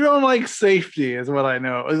 You don't like safety, is what I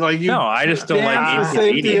know. It's like no, I just don't like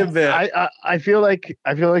safety a bit. I feel like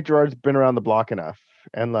Gerard's been around the block enough,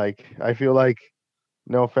 and like I feel like,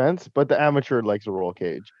 no offense, but the amateur likes a roll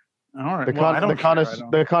cage. All right.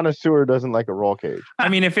 The connoisseur doesn't like a roll cage. I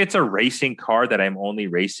mean, if it's a racing car that I'm only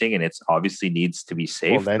racing and it's obviously needs to be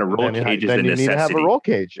safe, then a roll cage is a necessity. You need to have a roll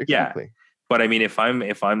cage. Exactly. Yeah. But I mean, if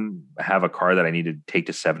I'm have a car that I need to take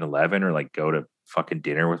to 7-Eleven or like go to fucking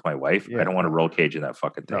dinner with my wife, I don't want a roll cage in that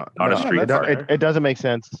fucking thing. Not a street car. It doesn't make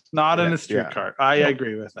sense. Not in a street car. I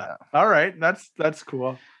agree with that. All right. That's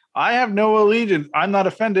cool. I have no allegiance. I'm not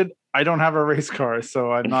offended. I don't have a race car,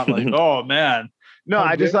 so I'm not like, oh man. No,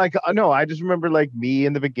 I just remember like me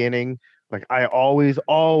in the beginning, like I always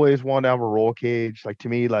wanted to have a roll cage. Like to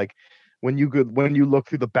me, like when you look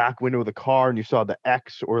through the back window of the car and you saw the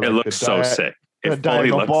X or like it looks so sick. The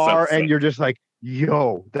diagonal bar, and you're just like,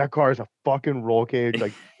 yo, that car is a fucking roll cage.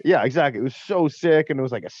 Like, yeah, exactly. It was so sick, and it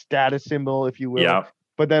was like a status symbol, if you will. Yeah.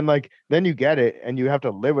 But then you get it and you have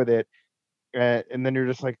to live with it. and then you're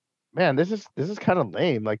just like, man, this is kind of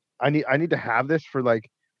lame. Like I need to have this for like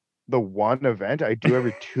the one event I do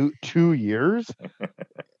every two years.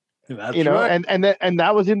 That's right. And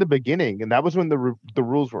that was in the beginning, and that was when the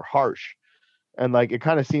rules were harsh. And like it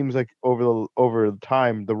kind of seems like over the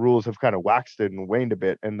time the rules have kind of waxed it and waned a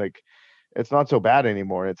bit, and like it's not so bad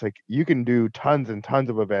anymore. It's like you can do tons and tons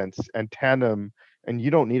of events and tandem, and you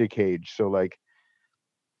don't need a cage. So like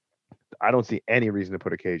I don't see any reason to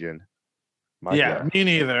put a cage in. Me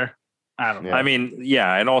neither. I don't know. I mean,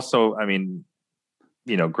 yeah, and also, I mean,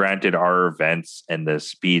 granted, our events and the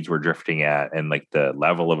speeds we're drifting at, and like the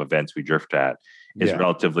level of events we drift at, is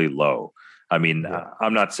relatively low. I mean,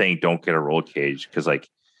 I'm not saying don't get a roll cage, because like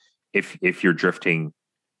if you're drifting,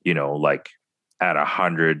 like at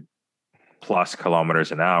 100+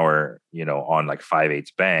 kilometers an hour, on like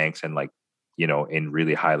 5/8 banks, and like in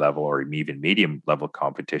really high level or even medium level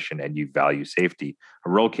competition, and you value safety, a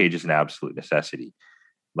roll cage is an absolute necessity.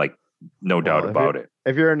 Like, no doubt about it.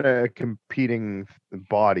 If you're in a competing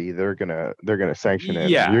body, they're gonna sanction it.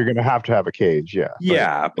 Yeah, you're gonna have to have a cage. Yeah.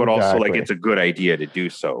 Yeah, but also like it's a good idea to do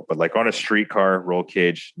so. But like on a street car, roll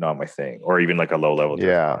cage, not my thing. Or even like a low level.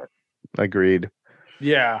 Yeah, agreed.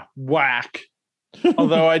 Yeah, whack.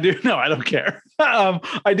 Although I don't care.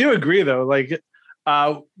 I do agree though. Like,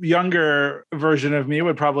 younger version of me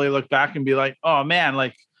would probably look back and be like, "Oh man,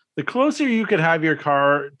 like." The closer you could have your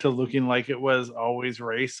car to looking like it was always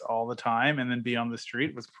race all the time and then be on the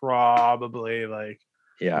street was probably like,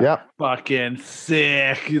 fucking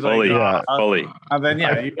sick. Fully. And then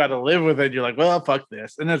you got to live with it. You're like, well, fuck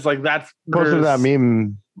this. And it's like that's posted that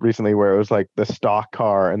meme recently where it was like the stock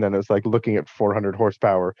car, and then it was like looking at 400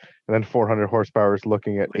 horsepower, and then 400 horsepower is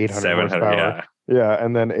looking at 800 horsepower. Yeah,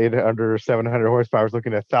 and then 800 or 700 horsepower is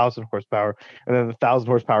looking at 1,000 horsepower, and then the 1,000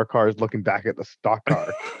 horsepower car is looking back at the stock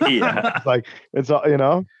car. It's like it's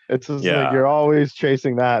it's just like you're always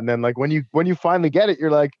chasing that, and then like when you finally get it,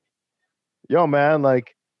 you're like, yo man,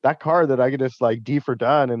 like that car that I could just like D for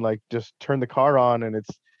done and like just turn the car on, and it's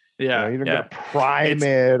you don't gotta prime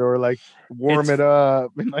it or like warm it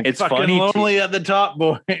up. And, like, it's fucking funny lonely at the top,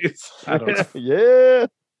 boys. Yeah.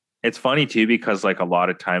 It's funny too, because like a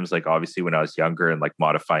lot of times, like obviously when I was younger and like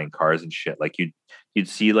modifying cars and shit, like you'd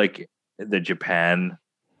see like the Japan,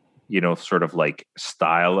 sort of like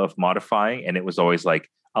style of modifying, and it was always like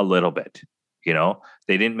a little bit,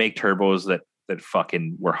 they didn't make turbos that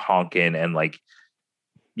fucking were honking and like,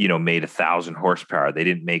 made 1,000 horsepower. They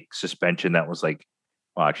didn't make suspension that was like,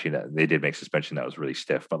 well, actually, they did make suspension that was really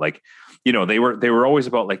stiff, but like, they were always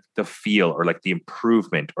about like the feel or like the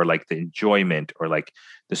improvement or like the enjoyment or like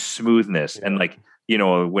the smoothness. And like,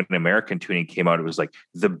 when American tuning came out, it was like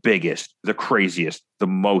the biggest, the craziest, the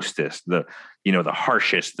mostest, the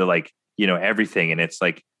harshest, the like, everything. And it's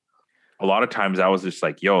like, a lot of times I was just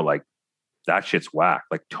like, yo, like that shit's whack.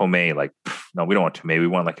 Like Tomei, like, no, we don't want Tomei. We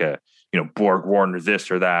want like a, Borg Warner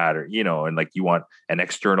this or that, or, and like you want an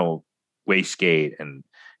external wastegate and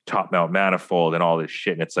top mount manifold and all this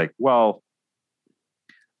shit. And it's like, well,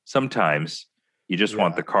 sometimes you just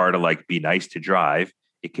want the car to like be nice to drive.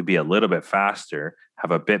 It could be a little bit faster,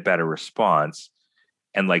 have a bit better response.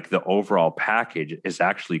 And like the overall package is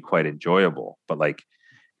actually quite enjoyable. But like,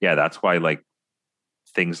 that's why like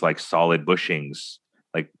things like solid bushings,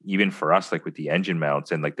 like even for us, like with the engine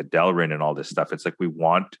mounts and like the Delrin and all this stuff, it's like we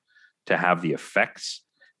want to have the effects,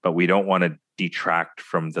 but we don't want to detract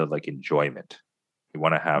from the like enjoyment. We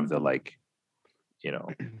want to have the like,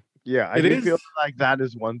 I do feel like that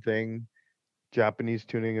is one thing Japanese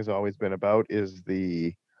tuning has always been about, is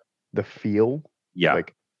the feel,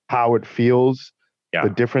 like how it feels, the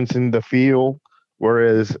difference in the feel,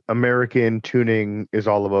 whereas American tuning is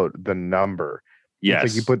all about the number. It's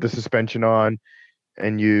like you put the suspension on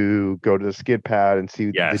and you go to the skid pad and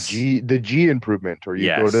see the G improvement, or you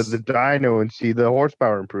go to the dyno and see the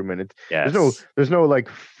horsepower improvement. There's no like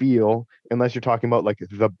feel, unless you're talking about like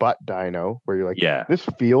the butt dyno, where you're like, this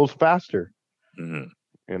feels faster.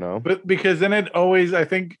 Mm-hmm. But because then it always, I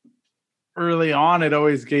think early on, it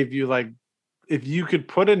always gave you like, if you could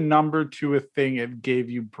put a number to a thing, it gave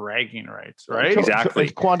you bragging rights, right? Exactly.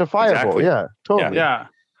 It's quantifiable. Exactly. Yeah, totally. Yeah.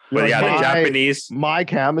 But the Japanese, my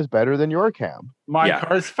cam is better than your cam. My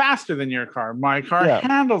car is faster than your car. My car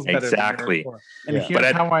handles better exactly. than your car. And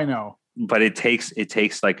here's how I know. But it takes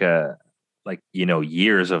like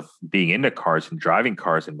years of being into cars and driving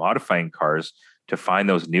cars and modifying cars to find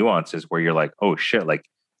those nuances where you're like, oh shit, like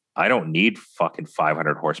I don't need fucking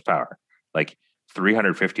 500 horsepower. Like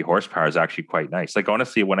 350 horsepower is actually quite nice. Like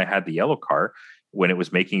honestly, when I had the yellow car, when it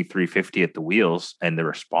was making 350 at the wheels and the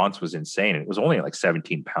response was insane, and it was only like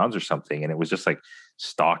 17 pounds or something, and it was just like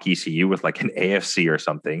stock ECU with like an AFC or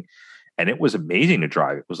something, and it was amazing to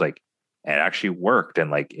drive. It was like, it actually worked,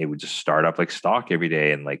 and like it would just start up like stock every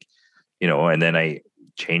day, and like, and then I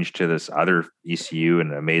changed to this other ECU,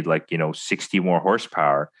 and I made like 60 more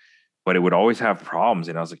horsepower, but it would always have problems,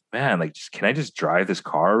 and I was like, man, like, can I just drive this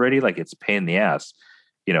car already? Like, it's a pain in the ass,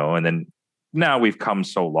 and then now we've come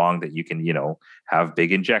so long that you can have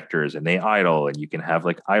big injectors and they idle, and you can have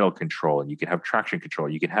like idle control, and you can have traction control,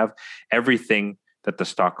 you can have everything that the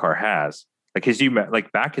stock car has. Like, cause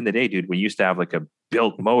like back in the day, dude, when you used to have like a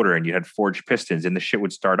built motor and you had forged pistons, and the shit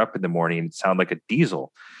would start up in the morning and it'd sound like a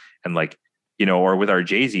diesel. And like, or with our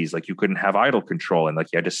JZs, like you couldn't have idle control, and like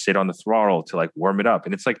you had to sit on the throttle to like warm it up.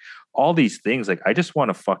 And it's like all these things, like I just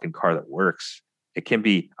want a fucking car that works. It can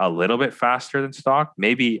be a little bit faster than stock,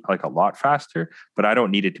 maybe like a lot faster, but I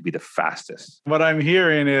don't need it to be the fastest. What I'm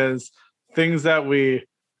hearing is things that we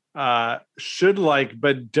should like,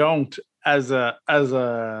 but don't as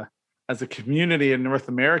a community in North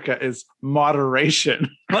America is moderation.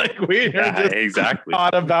 Like we are just exactly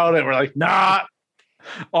not about it. We're like, nah,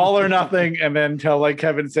 all or nothing. And then until, like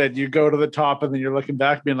Kevin said, you go to the top and then you're looking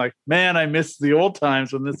back being like, man, I miss the old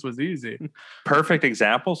times when this was easy. Perfect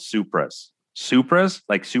example, Supras,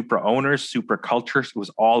 like Supra owners, Supra cultures, it was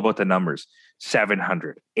all about the numbers.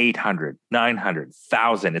 700, 800, 900,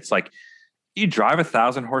 1,000. It's like, you drive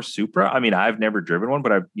 1,000 horse Supra. I mean, I've never driven one,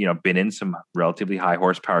 but I've been in some relatively high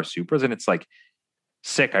horsepower Supras, and it's like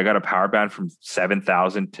sick. I got a power band from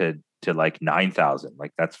 7,000 to like 9,000.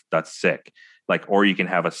 Like that's sick. Like, or you can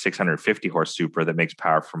have a 650 horse Supra that makes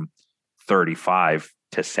power from 35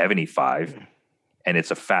 to 75, and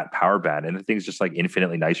it's a fat power band, and the thing's just like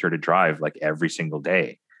infinitely nicer to drive like every single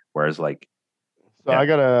day. Whereas like, so I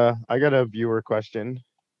got a viewer question.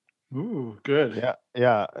 Ooh, good.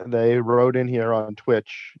 Yeah. They wrote in here on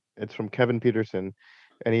Twitch. It's from Kevin Peterson,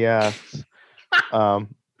 and he asks,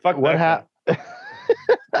 "What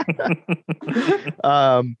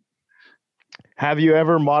have you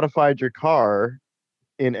ever modified your car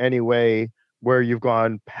in any way where you've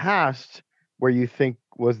gone past where you think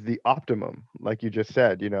was the optimum?" Like you just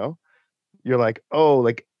said, you're like, oh,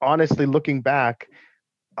 like honestly, looking back,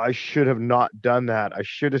 I should have not done that. I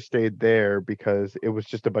should have stayed there because it was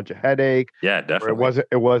just a bunch of headache. Yeah, definitely.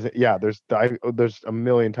 It wasn't. Yeah, there's a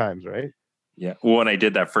million times, right? Yeah. Well, when I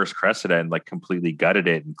did that first Cressida and like completely gutted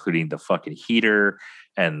it, including the fucking heater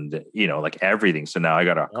and like everything. So now I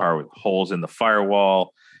got a car with holes in the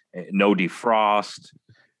firewall, no defrost.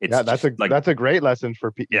 That's a great lesson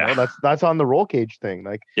for people. Yeah. That's on the roll cage thing.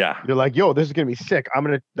 Like, yeah, you're like, yo, this is gonna be sick.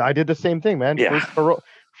 I did the same thing, man. Yeah.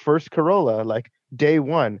 First Corolla, like day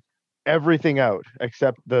one, everything out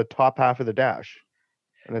except the top half of the dash.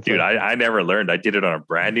 And it's dude, like, I never learned. I did it on a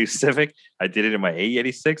brand new Civic. I did it in my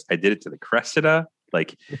A86. I did it to the Cressida.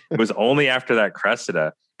 Like, it was only after that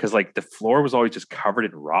Cressida, because like the floor was always just covered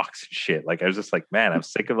in rocks and shit. Like I was just like, man, I'm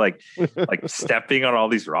sick of like stepping on all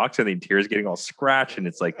these rocks, and the interior is getting all scratched. And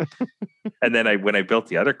it's like, and then when I built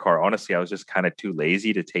the other car, honestly, I was just kind of too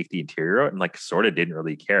lazy to take the interior out, and like sort of didn't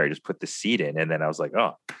really care. I just put the seat in, and then I was like,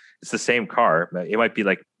 oh, it's the same car. It might be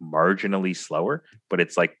like marginally slower, but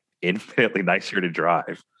it's like infinitely nicer to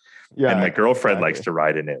drive. Yeah, and my girlfriend likes to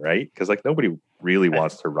ride in it, right? Because like nobody really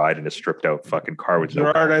wants to ride in a stripped out fucking car with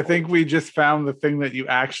Gerard, no I think we just found the thing that you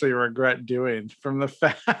actually regret doing from the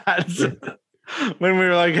fads. When we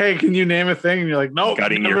were like, hey, can you name a thing? And you're like, nope,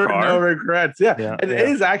 gutting your car. No regrets. Yeah. It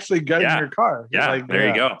is actually gutting your car. Yeah, like, there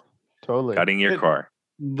you go. Totally. Gutting your car.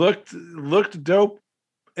 Looked dope.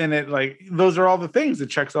 And it like, those are all the things. It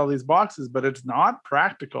checks all these boxes, but it's not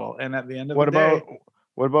practical. And at the end of the day.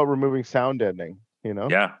 What about removing sound deadening?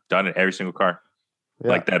 Yeah, done it every single car. Yeah.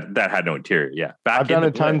 Like that had no interior. Yeah. I've done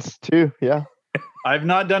it tons too. Yeah. I've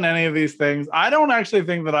not done any of these things. I don't actually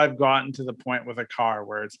think that I've gotten to the point with a car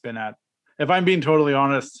where it's been at, if I'm being totally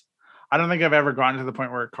honest, I don't think I've ever gotten to the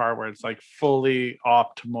point where a car where it's like fully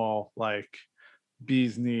optimal, like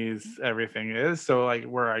bee's knees, everything is. So like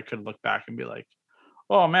where I could look back and be like,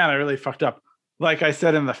 oh man, I really fucked up. Like I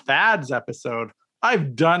said in the fads episode,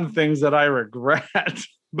 I've done things that I regret,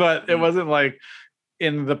 but it wasn't like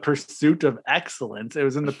in the pursuit of excellence. It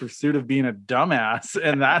was in the pursuit of being a dumbass.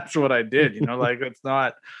 And that's what I did, like it's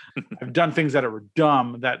not, I've done things that were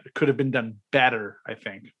dumb that could have been done better. I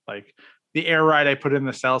think like the air ride I put in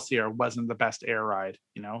the Celsior wasn't the best air ride,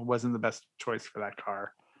 wasn't the best choice for that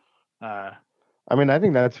car. I mean, I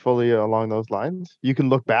think that's fully along those lines. You can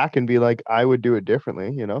look back and be like, I would do it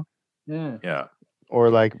differently, Yeah. Or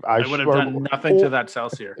like I would have done nothing to that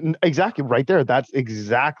Celsior. Exactly, right there. That's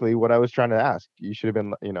exactly what I was trying to ask. You should have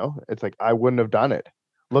been, it's like I wouldn't have done it.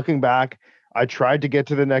 Looking back, I tried to get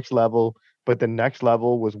to the next level. but the next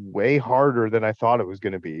level was way harder than I thought it was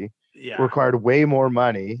going to be. Yeah. Required way more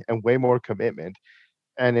money and way more commitment.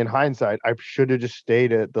 And in hindsight, I should have just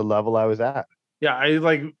stayed at the level I was at. Yeah, I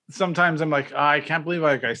like sometimes I'm like, I can't believe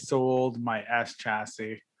like I sold my S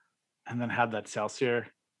chassis and then had that Celsior.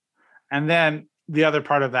 And then the other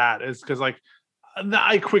part of that is because like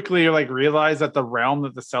I quickly like realized that the realm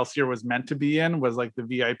that the Celsior was meant to be in was like the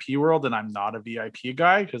VIP world, and I'm not a VIP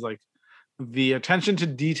guy because like the attention to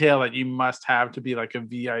detail that you must have to be like a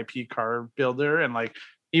VIP car builder, and like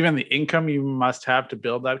even the income you must have to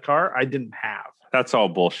build that car, I didn't have. That's all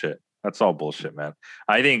bullshit. That's all bullshit, man.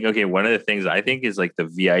 I think, okay, one of the things I think is like the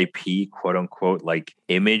VIP quote unquote like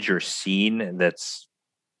image or scene that's,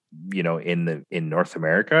 you know, in North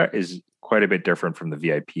America is quite a bit different from the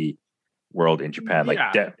VIP world in Japan. Like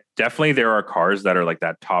definitely there are cars that are like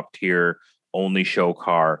that top tier, only show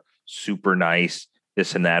car, super nice,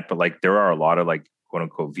 this and that. But like there are a lot of like quote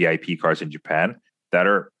unquote VIP cars in Japan that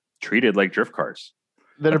are treated like drift cars.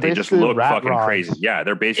 That they just look fucking rods. crazy. Yeah,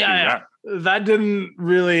 they're basically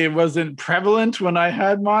that wasn't prevalent when I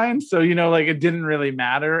had mine. So, you know, like it didn't really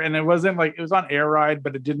matter. And it wasn't like it was on air ride,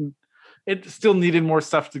 but it still needed more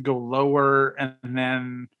stuff to go lower. And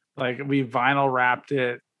then like we vinyl wrapped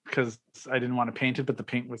it because I didn't want to paint it, but the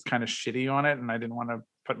paint was kind of shitty on it and I didn't want to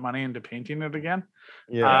put money into painting it again.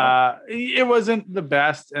 Yeah. It wasn't the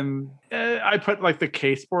best. And I put like the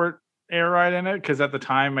K-Sport air ride in it because at the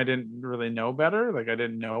time I didn't really know better. Like I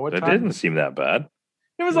didn't know what it didn't seem that bad.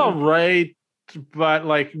 It was all right, but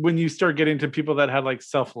like when you start getting to people that had like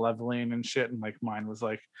self-leveling and shit, and like mine was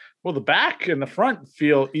like, well, the back and the front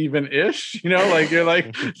feel even-ish, you know, like you're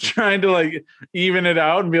like trying to like even it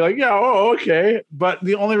out and be like, yeah, oh, okay. But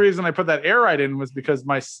the only reason I put that air ride in was because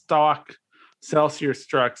my stock Celsior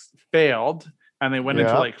trucks failed and they went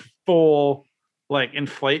into like full like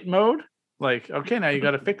inflate mode. Like, okay, now you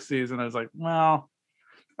got to fix these. And I was like, well,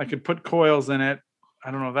 I could put coils in it. I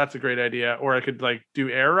don't know if that's a great idea. Or I could like do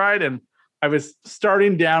air ride. And I was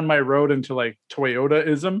starting down my road into like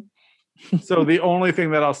Toyota-ism. So the only thing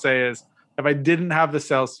that I'll say is if I didn't have the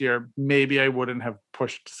Celsior, maybe I wouldn't have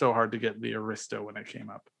pushed so hard to get the Aristo when it came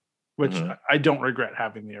up, which I don't regret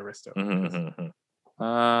having the Aristo.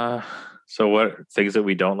 So what things that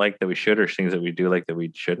we don't like that we should, or things that we do like that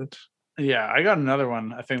we shouldn't? Yeah, I got another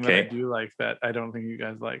one. A thing that I do like that I don't think you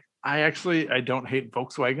guys like. I don't hate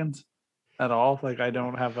Volkswagens at all. Like I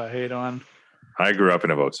don't have a hate on. I grew up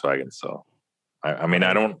in a Volkswagen, so I mean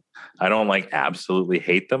I don't like absolutely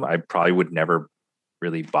hate them. I probably would never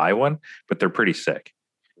really buy one, but they're pretty sick.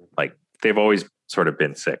 Like they've always sort of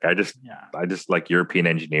been sick. I just like European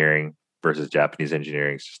engineering versus Japanese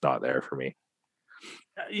engineering. It's just not there for me.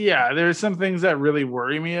 Yeah, there's some things that really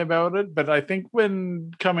worry me about it, but I think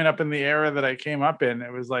when coming up in the era that I came up in,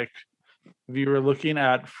 it was like if you were looking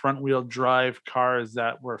at front wheel drive cars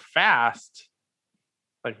that were fast,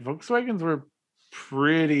 like Volkswagens were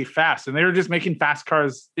pretty fast, and they were just making fast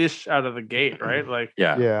cars ish out of the gate, right? Like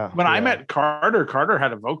when I met Carter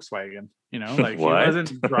had a Volkswagen, you know, like he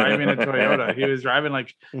wasn't driving a Toyota, he was driving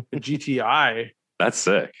like a GTI. That's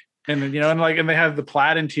sick. And you know, and they have the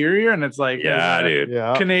plaid interior, and it's like, dude,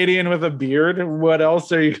 Canadian with a beard. What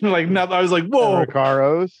else are you like? Nothing. I was like, whoa,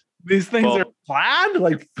 Recaros. These things are plaid.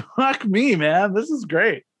 Like, fuck me, man. This is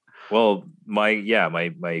great. Well, my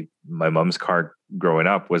mom's car growing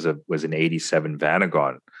up was an '87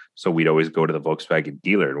 Vanagon, so we'd always go to the Volkswagen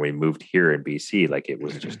dealer. And we moved here in BC, like it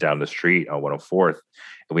was just down the street on 104th,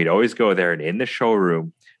 and we'd always go there. And in the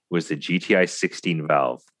showroom was the GTI 16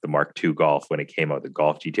 valve, the Mark II Golf when it came out, the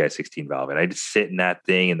Golf GTI 16 valve. And I just sit in that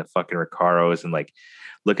thing in the fucking Recaros and like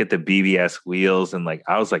look at the BBS wheels. And like,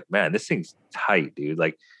 I was like, man, this thing's tight, dude.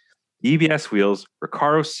 Like BBS wheels,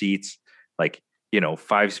 Recaro seats, like, you know,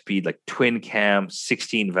 5-speed, like twin cam,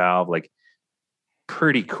 16 valve, like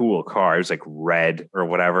pretty cool car. It was like red or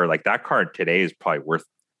whatever. Like that car today is probably worth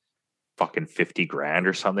fucking 50 grand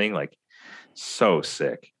or something. Like so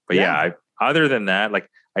sick. But other than that, like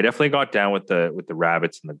I definitely got down with the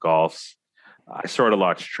Rabbits and the Golfs. I sort of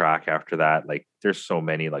lost track after that. Like there's so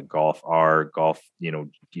many like Golf R, Golf, you know,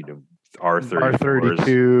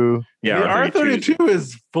 R32. Yeah, the R32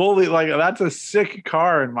 is fully like that's a sick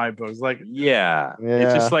car in my books. Like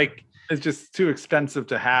it's just like it's just too expensive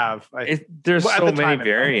to have. There's so many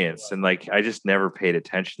variants, and like I just never paid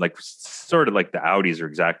attention. Like sort of like the Audis are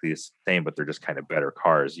exactly the same, but they're just kind of better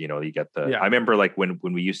cars. You know, you get the. I remember like when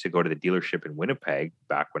we used to go to the dealership in Winnipeg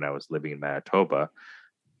back when I was living in Manitoba,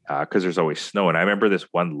 because there's always snow. And I remember this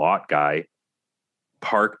one lot guy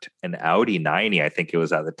parked an Audi 90, I think it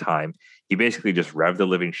was at the time. He basically just revved the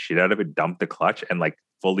living shit out of it, dumped the clutch, and like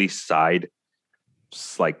fully side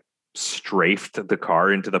like strafed the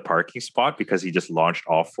car into the parking spot because he just launched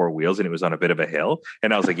all four wheels and it was on a bit of a hill.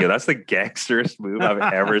 And I was like, yeah, that's the gangsterest move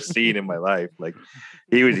I've ever seen in my life. Like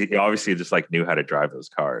he obviously just like knew how to drive those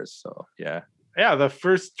cars. So yeah. Yeah, the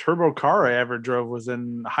first turbo car I ever drove was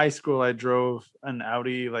in high school. I drove an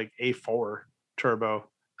Audi like A4 turbo.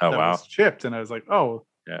 Oh, wow. Was chipped, and I was like, oh,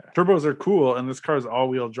 yeah, turbos are cool, and this car's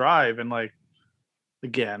all-wheel drive. And like,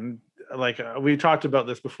 again, like we talked about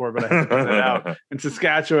this before, but I have to put it out. In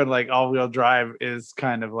Saskatchewan, like all-wheel drive is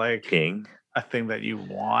kind of like king, a thing that you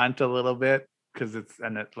want a little bit because it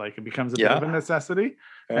becomes a bit of a necessity.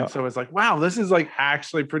 Yeah. And so it's like, wow, this is like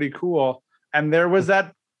actually pretty cool. And there was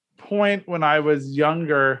that point when I was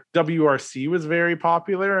younger, WRC was very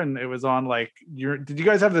popular, and it was on like did you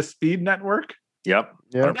guys have the Speed Network? Yep.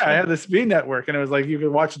 Yeah, I had the Speed Network, and it was like you could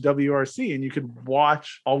watch WRC and you could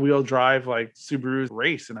watch all-wheel drive like Subarus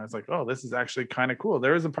race, and I was like, oh, this is actually kind of cool.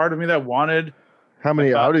 There was a part of me that wanted. How many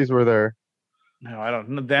Audis were there? No, I don't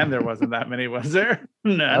know. Then there wasn't that many, was there?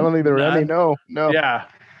 No, I don't think there were any. No. Yeah,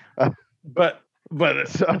 but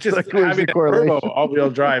just like, having a turbo all-wheel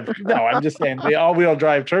drive. No, I'm just saying the all-wheel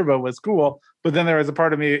drive turbo was cool. But then there was a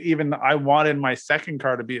part of me, even I wanted my second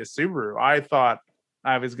car to be a Subaru. I thought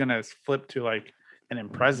I was gonna flip to like an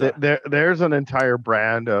Impreza. There's an entire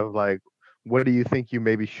brand of like, what do you think you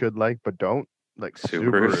maybe should like but don't like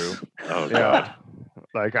Subaru? Oh god!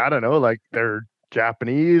 Like I don't know, like they're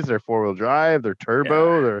Japanese, they're 4-wheel drive, they're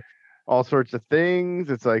turbo, they're all sorts of things.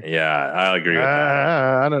 It's like, I agree with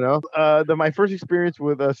that. I don't know. My first experience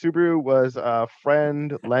with a Subaru was a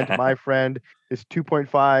friend lent my friend his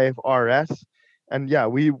 2.5 RS, and yeah,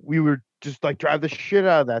 we were just like drive the shit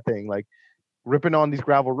out of that thing, like ripping on these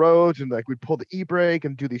gravel roads, and like we'd pull the e-brake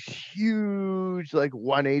and do these huge like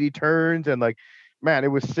 180 turns, and like, man, it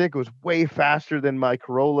was sick. It was way faster than my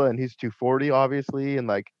Corolla and his 240, obviously, and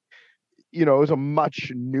like, you know, it was a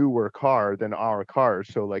much newer car than our cars,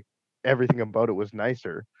 so like everything about it was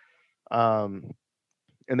nicer. And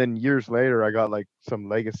then years later I got like some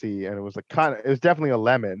Legacy, and it was like it was definitely a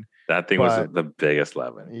lemon. That thing was the biggest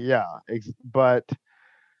lemon. Yeah, but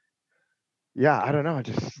yeah, I don't know.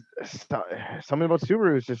 Just something about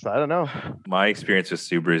Subaru is just, I don't know. My experience with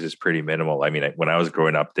Subarus is pretty minimal. I mean, when I was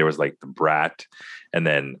growing up, there was like the Brat, and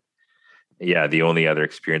then the only other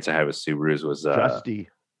experience I had with Subarus was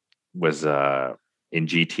in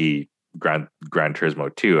GT Gran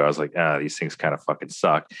Turismo 2. I was like, these things kind of fucking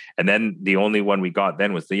suck. And then the only one we got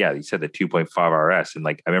then was you said the 2.5 RS, and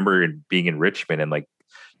like I remember being in Richmond and like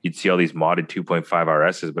you'd see all these modded 2.5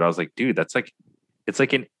 RSs, but I was like, dude, that's like, it's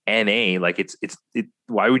like an NA. Like it's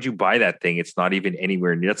why would you buy that thing? It's not even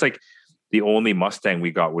anywhere near. That's like the only Mustang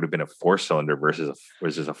we got would have been a 4-cylinder versus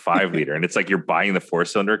a 5-liter. And it's like, you're buying the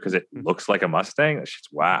 4-cylinder because it looks like a Mustang. That shit's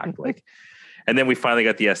whack. Like, and then we finally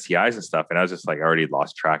got the STIs and stuff, and I was just like, I already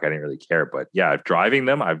lost track. I didn't really care. But yeah, I've driven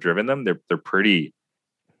them. They're pretty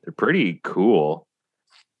cool.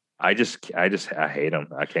 I hate them.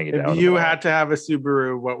 I can't get down. If you had to have a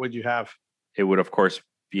Subaru, what would you have? It would, of course,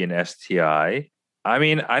 be an STI. I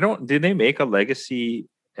mean, did they make a Legacy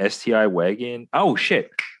STI wagon? Oh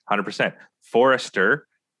shit, 100%. Forester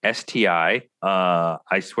STI.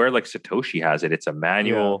 I swear, like Satoshi has it. It's a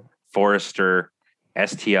manual Forester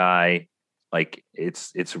STI. Like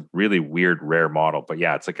it's a really weird, rare model, but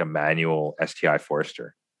yeah, it's like a manual STI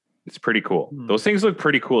Forester. It's pretty cool. Those things look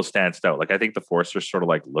pretty cool, stands out. Like I think the Foresters sort of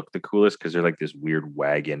like look the coolest because they're like this weird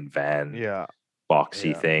wagon van,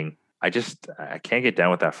 boxy thing. I can't get down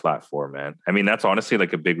with that flat 4, man. I mean, that's honestly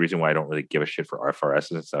like a big reason why I don't really give a shit for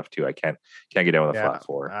FRSs and stuff too. I can't get down with a flat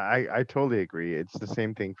 4. I totally agree. It's the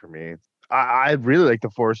same thing for me. I really like the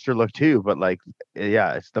Forester look too, but like,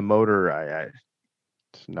 it's the motor. I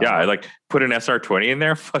like put an SR20 in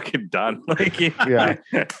there, fucking done. Like,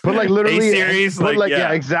 put like literally A-series,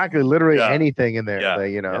 exactly, literally anything in there.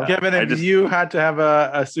 Like, you know, Kevin, if you had to have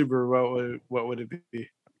a Subaru, what would it be?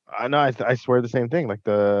 No, I swear the same thing. Like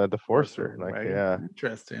the Forester. Like, right?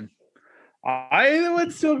 Interesting. I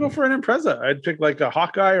would still go for an Impreza. I'd pick like a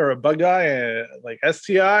Hawkeye or a Bug Eye, like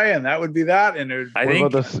STI, and that would be that. And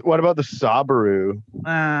what about the Subaru?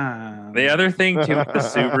 The other thing too with the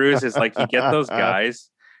Subarus is like you get those guys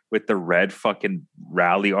with the red fucking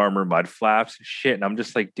rally armor mud flaps and shit, and I'm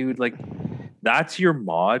just like, dude, like that's your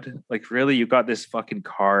mod? Like really, you got this fucking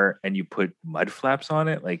car and you put mud flaps on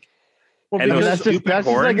it, like. Well, and that's just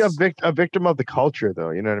like a victim of the culture,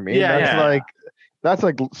 though. You know what I mean? Yeah, that's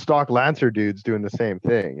like stock Lancer dudes doing the same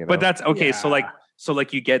thing. You know? But that's okay. Yeah. So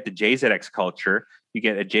like you get the JZX culture, you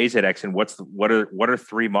get a JZX, and what are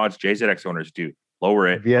 3 mods JZX owners do? Lower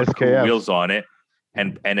it, put cool wheels on it,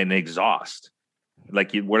 and an exhaust.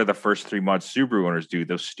 Like what are the first 3 mods Subaru owners do?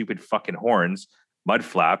 Those stupid fucking horns, mud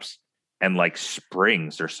flaps and like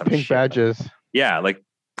springs or some Pink shit. badges. Yeah, like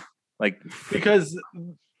because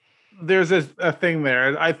there's a thing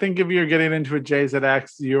there. I think if you're getting into a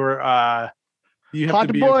JZX, you have Hot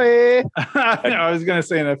to be boy. I was gonna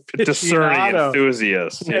say an discerning aficionado.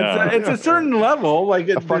 enthusiast. Yeah. It's a certain level. Like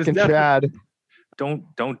A fucking Chad.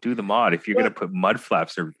 Don't do the mod if you're gonna put mud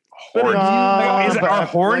flaps or But horns. Are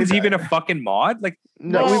horns like, even a fucking mod? Like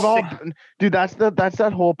No, No. we've all, dude. That's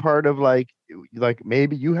that whole part of like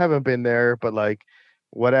maybe you haven't been there, but like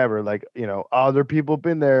whatever, like other people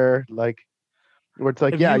been there, like where it's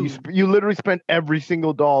like, If yeah, you- you literally spent every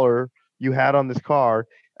single dollar you had on this car,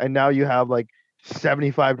 and now you have like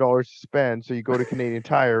 $75 to spend, so you go to Canadian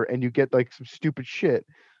Tire and you get like some stupid shit,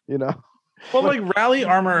 Well, like rally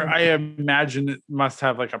armor, I imagine it must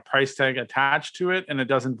have like a price tag attached to it, and it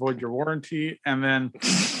doesn't void your warranty. And then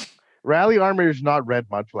Rally armor is not red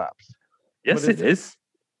mud flaps. yes, What it is.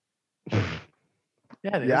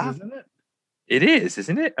 yeah, it is, Yeah. isn't it? It is,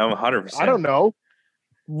 isn't it? I'm 100%. I don't know.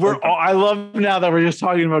 I love now that we're just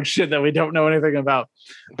talking about shit that we don't know anything about.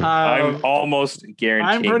 I'm almost guaranteed.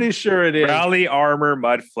 I'm pretty sure it is. Rally armor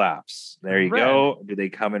mud flaps. There you Red. go. Do they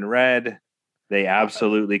come in red? They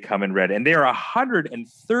absolutely come in red, and they're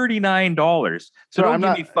 $139. So don't I'm give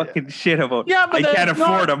not- me fucking shit about. Yeah, but I can't that's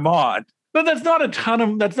afford not- a mod. But that's not a ton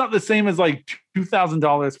of. That's not the same as like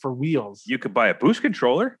 $2,000 for wheels. You could buy a boost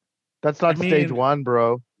controller. That's not I stage mean- one,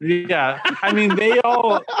 bro. Yeah, I mean they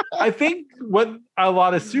all. I think what a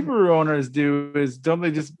lot of Subaru owners do is don't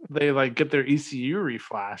they like get their ECU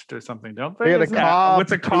reflashed or something? Don't they? They had a Isn't that- Cobb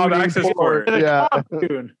What's a Cobb tuning access port. port? the Yeah. Cobb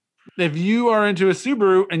tune. If you are into a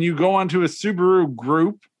Subaru and you go onto a Subaru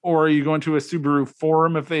group, or you go into a Subaru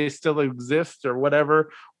forum if they still exist or whatever,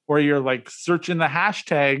 or you're like searching the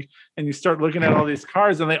hashtag and you start looking at all these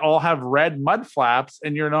cars and they all have red mud flaps,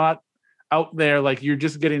 and you're not out there like you're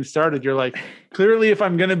just getting started. You're like, clearly, if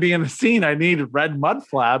I'm going to be in the scene, I need red mud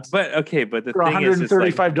flaps. But the For thing is, it's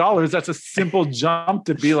like, $135, that's a simple jump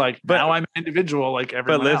to be like, now I'm an individual like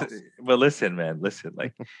everyone else. listen, man, listen.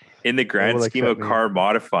 Like in the grand will scheme of accept me. car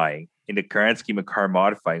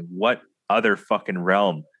modifying, what other fucking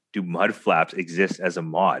realm do mud flaps exist as a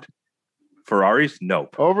mod? Ferraris,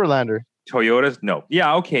 nope. Overlander. Toyotas, nope.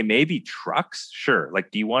 Yeah, okay, maybe trucks, sure.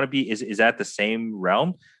 Like, do you want to be? Is that the same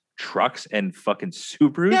realm? Trucks and fucking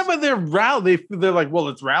Subarus? Yeah, but they're like, well,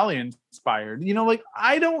 it's rally inspired. Like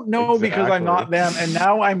I don't know because I'm not them, and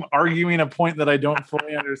now I'm arguing a point that I don't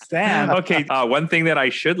fully understand. Okay, one thing that I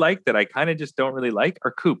should like that I kind of just don't really like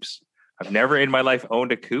are coupes. I've never in my life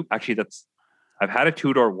owned a coupe. Actually, I've had a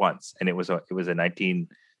two-door once, and it was a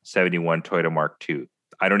 1971 Toyota Mark II.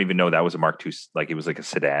 I don't even know that was a Mark II. Like it was like a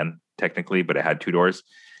sedan technically, but it had two doors.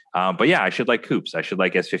 But yeah, I should like coupes. I should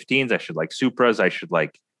like S15s. I should like Supras. I should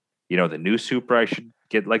like, the new Supra. I should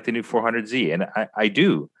get like the new 400Z, and I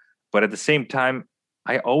do. But at the same time,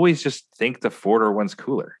 I always just think the four-door one's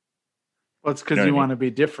cooler. Well, it's because You know you what I want to be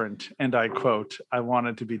different, and I quote, "I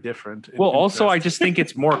wanted to be different." Well, also, I just think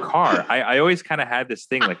it's more car. I always kind of had this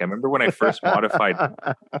thing. Like I remember when I first modified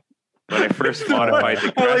the I like Crest.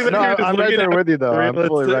 that. No, I'm right there with you though. I'm Real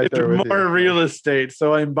fully estate- right there with more you. real estate,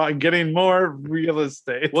 so I'm getting more real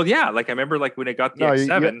estate. Well, yeah, like I remember like when I got the No,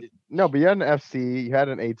 X7. No, but you had an FC, you had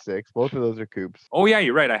an 8.6. Both of those are coupes. Oh yeah,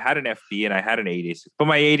 you're right. I had an FB and I had an 86, but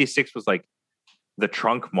my 86 was like the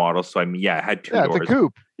trunk model. So I had two Yeah, doors. it's a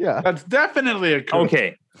coupe. Yeah. That's definitely a coupe.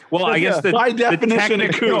 Okay. Well, I guess Yeah. By definition,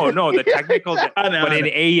 a coupe. No, the technical. I know, But I in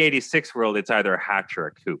know. A86 world, it's either a hatch or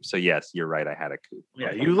a coupe. So yes, you're right. I had a coupe.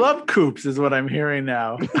 Yeah, you love coupes, is what I'm hearing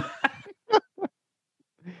now.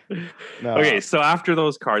 No. Okay, so after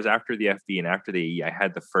those cars, after the FB and after the AE, I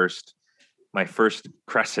had my first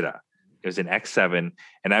Cressida. It was an X7,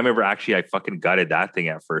 and I remember actually I fucking gutted that thing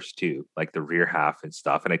at first too, like the rear half and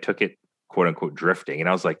stuff, and I took it quote unquote drifting, and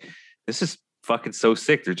I was like, this is fucking so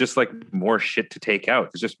sick. There's just like more shit to take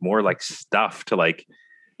out. There's just more like stuff to like,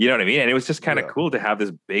 you know what I mean? And it was just kind of cool to have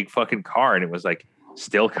this big fucking car, and it was like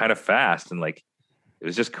still kind of fast, and like it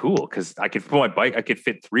was just cool because I could put my bike, I could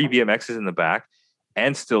fit 3 BMXs in the back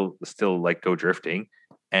and still like go drifting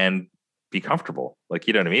and be comfortable. Like,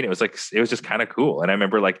 you know what I mean? It was just kind of cool. And I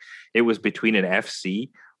remember like it was between an FC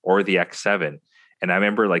or the X7. And I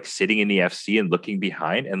remember like sitting in the FC and looking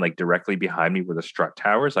behind, and like directly behind me were the strut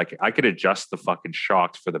towers. Like I could adjust the fucking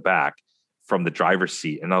shocks for the back from the driver's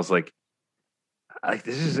seat. And I was like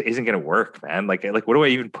this isn't going to work, man. Like what do I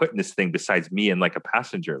even put in this thing besides me and like a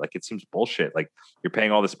passenger? Like it seems bullshit. Like you're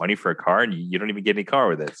paying all this money for a car and you don't even get any car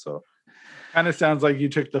with it. So Kind of sounds like you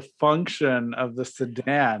took the function of the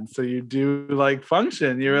sedan. So you do like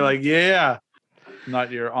function. You were like, yeah.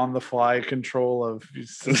 not your on-the-fly control of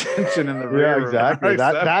suspension in the rear. Yeah, exactly.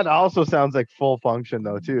 That also sounds like full function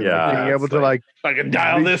though too. Yeah, like being able to like I can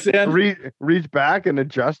dial this in, reach back and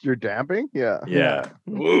adjust your damping. Yeah.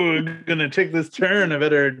 Ooh, I'm gonna take this turn. I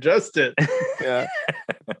better adjust it. Yeah.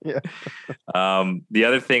 The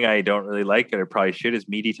other thing I don't really like, and I probably should, is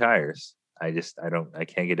meaty tires. I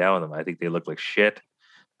can't get down with them. I think they look like shit.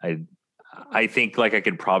 I think like I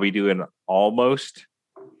could probably do an almost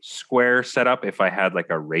square setup if I had like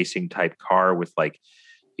a racing type car with like,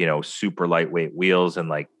 super lightweight wheels and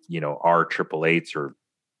like, R888s or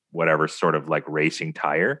whatever sort of like racing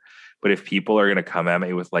tire. But if people are going to come at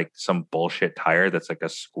me with like some bullshit tire that's like a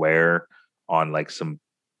square on like some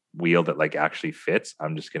wheel that like actually fits,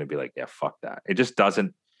 I'm just going to be like, yeah, fuck that. It just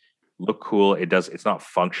doesn't look cool. It's not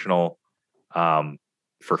functional for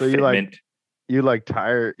fitment. You like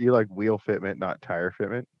wheel fitment, not tire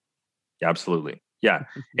fitment? Yeah, absolutely. Yeah.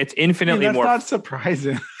 It's infinitely that's more. Not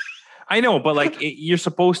surprising. I know, but like you're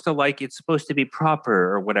supposed to like, it's supposed to be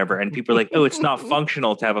proper or whatever. And people are like, oh, it's not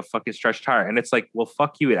functional to have a fucking stretch tire. And it's like, well,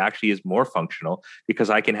 fuck you. It actually is more functional because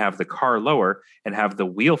I can have the car lower and have the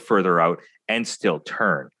wheel further out and still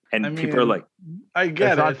turn. And people are like, I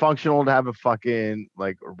get it's not functional to have a fucking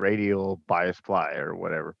like radial bias ply or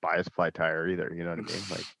whatever bias ply tire either. You know what I mean?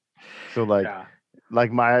 Like, so like,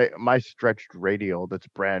 like my stretched radial that's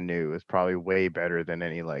brand new is probably way better than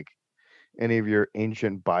any of your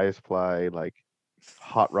ancient bias ply like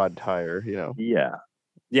hot rod tire.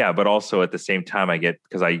 Yeah, but also at the same time, I get,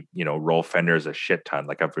 because I roll fenders a shit ton.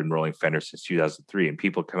 Like I've been rolling fenders since 2003, and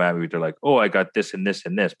people come at me, they're like, oh, I got this and this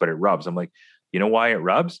and this, but it rubs. I'm like, you know why it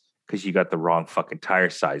rubs? Because you got the wrong fucking tire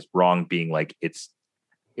size. Wrong being like it's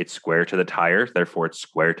square to the tire, therefore it's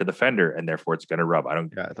square to the fender, and therefore it's gonna rub.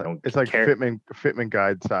 It's like fitment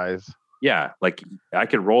guide size. Yeah, like I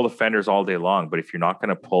could roll the fenders all day long, but if you're not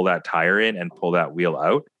gonna pull that tire in and pull that wheel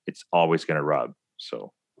out, it's always gonna rub.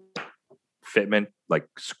 So fitment, like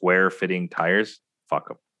square fitting tires, fuck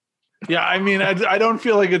them. Yeah, I mean, I don't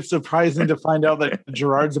feel like it's surprising to find out that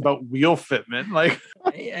Gerard's about wheel fitment. Like,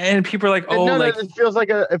 and people are like, "Oh, no, like it feels like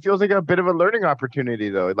a bit of a learning opportunity,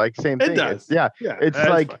 though." Like, same thing. It does. It's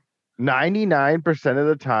like 99% of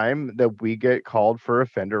the time that we get called for a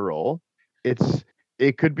fender roll,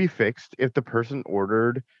 it could be fixed if the person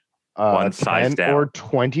ordered one size 10 down or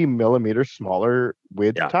 20 millimeters smaller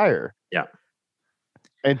width tire. Yeah.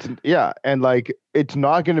 And like it's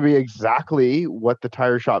not going to be exactly what the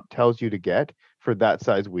tire shop tells you to get for that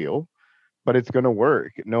size wheel, but it's going to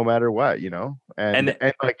work no matter what, And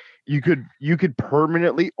like you could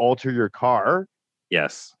permanently alter your car,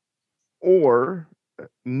 yes, or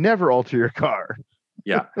never alter your car.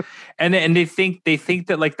 Yeah, and they think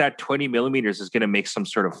that like that 20 millimeters is going to make some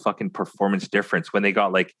sort of fucking performance difference when they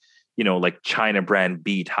got like like China brand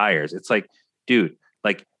B tires. It's like, dude,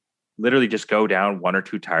 like. Literally just go down one or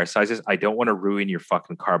two tire sizes. I don't want to ruin your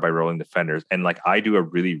fucking car by rolling the fenders. And like I do a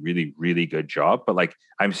really, really, really good job, but like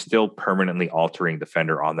I'm still permanently altering the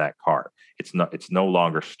fender on that car. It's no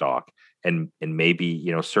longer stock. And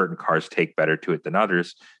maybe, certain cars take better to it than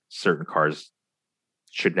others. Certain cars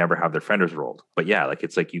should never have their fenders rolled. But yeah, like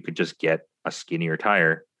it's like you could just get a skinnier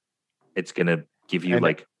tire. It's gonna give you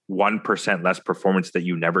like 1% less performance that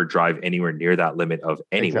you never drive anywhere near that limit of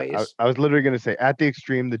anyways. Exactly. I was literally going to say at the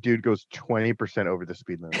extreme, the dude goes 20% over the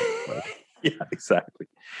speed limit. Like, yeah, exactly.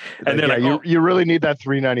 And then you really need that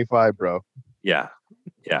 395, bro. Yeah.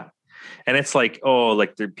 Yeah. And it's like, oh,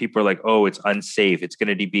 like people are like, oh, it's unsafe. It's going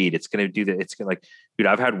to debeat. It's going to do that. It's going to like, dude,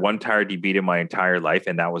 I've had one tire debeat in my entire life.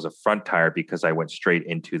 And that was a front tire because I went straight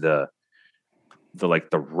into the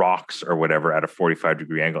rocks or whatever at a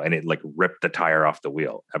 45-degree angle, and it like ripped the tire off the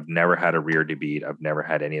wheel. I've never had a rear debeat. I've never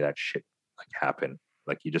had any of that shit like happen.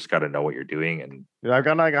 Like you just got to know what you're doing. And I've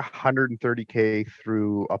got like 130K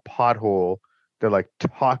through a pothole that like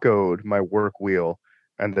tacoed my work wheel,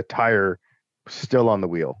 and the tire still on the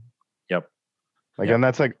wheel. Yep. And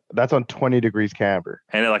that's on 20 degrees camber.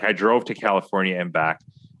 And like I drove to California and back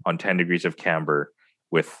on 10 degrees of camber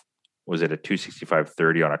with, was it a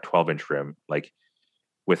 265/30 on a 12-inch rim? Like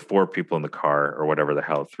with 4 people in the car or whatever the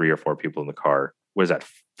hell, 3 or 4 people in the car, was at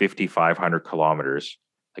 5,500 kilometers.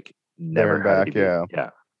 Like never back. Yeah. Yeah.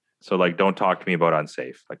 So like, don't talk to me about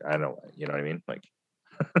unsafe. Like, I know, you know what I mean? Like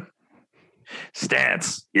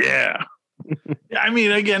stance. Yeah. I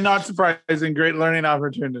mean, again, not surprising, great learning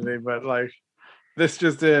opportunity, but like this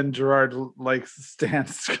just in, Gerard likes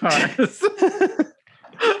stance cars.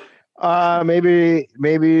 Maybe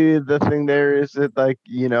the thing there is that like,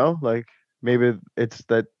 like maybe it's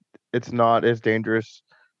that it's not as dangerous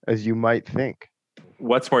as you might think.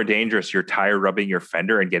 What's more dangerous, your tire rubbing your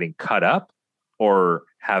fender and getting cut up, or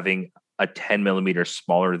having a 10 millimeter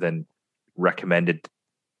smaller than recommended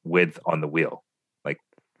width on the wheel.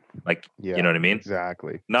 Like Yeah, you know what I mean?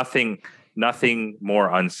 Exactly. Nothing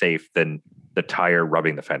more unsafe than the tire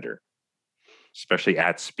rubbing the fender, especially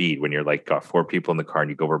at speed when you're like got 4 people in the car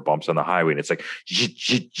and you go over bumps on the highway and it's like,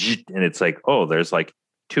 and it's like, oh, there's like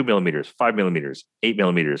 2 millimeters, 5 millimeters, 8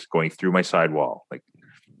 millimeters going through my sidewall. Like,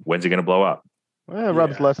 when's it going to blow up? Well, it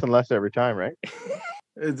rubs less and less every time, right?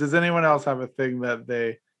 Does anyone else have a thing that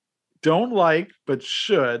they don't like but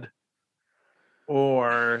should,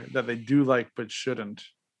 or that they do like but shouldn't?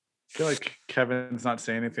 I feel like Kevin's not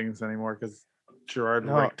saying anything anymore because Gerard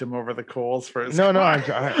raked him over the coals for his car.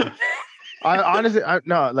 I honestly,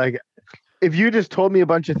 like, if you just told me a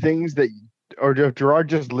bunch of things that, or if Gerard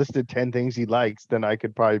just listed 10 things he likes, then I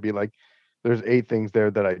could probably be like, there's 8 things there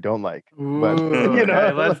that I don't like. But you know,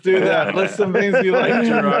 okay, let's do that. List some things you like,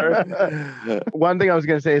 Gerard. One thing I was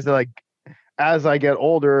gonna say is that, like, as I get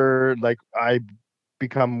older, like, I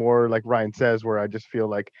become more like Ryan says, where I just feel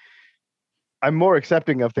like I'm more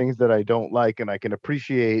accepting of things that I don't like, and I can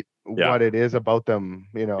appreciate what it is about them,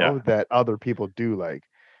 you know, that other people do like.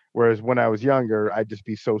 Whereas when I was younger, I'd just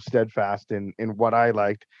be so steadfast in what I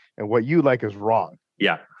liked, and what you like is wrong.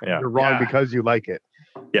 Yeah. You're wrong because you like it.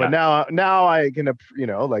 Yeah. But now I can,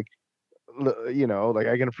 like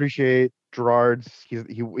I can appreciate Gerard's.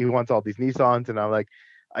 He wants all these Nissans, and I'm like,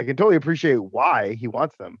 I can totally appreciate why he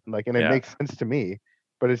wants them. Like, and it makes sense to me.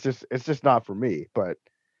 But it's just not for me. But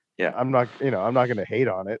I'm not going to hate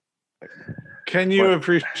on it. Can you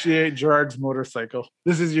appreciate Gerard's motorcycle?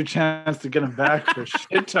 This is your chance to get him back for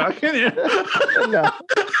shit talking you. No.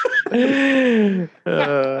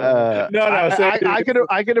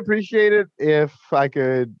 I could appreciate it if I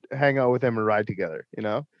could hang out with him and ride together, you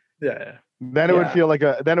know? Yeah. Then it would feel like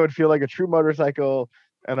a true motorcycle,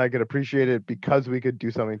 and I could appreciate it because we could do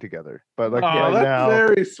something together. But like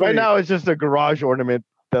right now it's just a garage ornament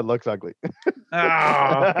that looks ugly.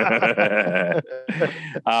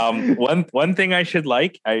 One thing I should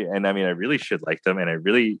like, I really should like them, and I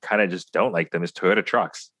really kind of just don't like them, is Toyota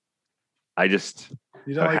trucks. You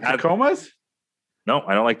don't like Tacomas? No,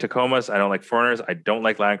 I don't like Tacomas. I don't like 4Runners. I don't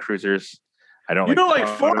like Land Cruisers. You don't like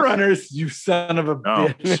 4Runners, you son of a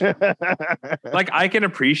bitch. Like, I can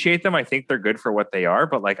appreciate them. I think they're good for what they are,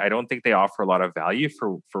 but like, I don't think they offer a lot of value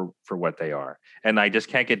for what they are. And I just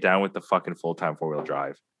can't get down with the fucking full-time 4-wheel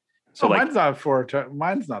drive. So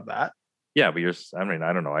mine's not that. Yeah, but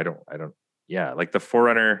I don't know. I don't. Yeah, like the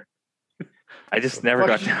 4Runner, I just never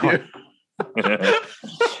got down.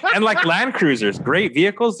 And like Land Cruisers, great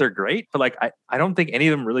vehicles, they're great, but like I don't think any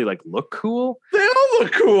of them really like look cool. They all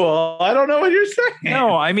look cool. I don't know what you're saying.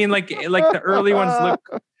 No, I mean like the early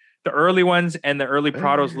ones and the early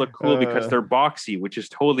Prados look cool because they're boxy, which is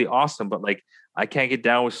totally awesome. But like, I can't get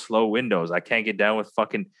down with slow windows. I can't get down with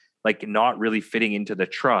fucking like not really fitting into the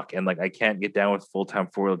truck, and like I can't get down with full-time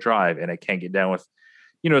 4-wheel drive, and I can't get down with,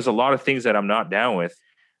 there's a lot of things that I'm not down with.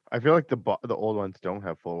 I feel like the old ones don't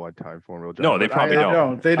have full-time 4-wheel drive. No, they probably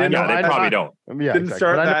don't. They didn't. They probably don't. Yeah, didn't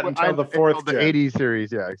start that until the 4th the 80s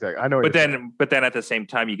series. Yeah, exactly. I know. But then at the same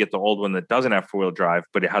time, you get the old one that doesn't have 4-wheel drive,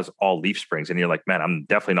 but it has all leaf springs, and you're like, man, I'm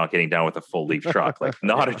definitely not getting down with a full leaf truck. Like,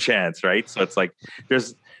 not a chance, right? So it's like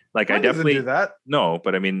there's like I definitely do that. No,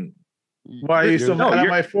 but I mean. Why are you still mad at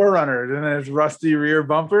my 4Runner? And there's rusty rear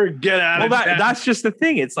bumper. Get out of town. That's just the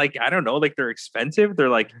thing. It's like, I don't know, like they're expensive. They're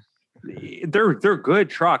like, they're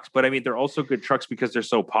good trucks, but I mean, they're also good trucks because they're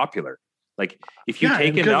so popular. Like, if you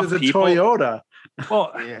take enough people, Toyota.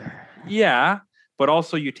 Well, yeah, but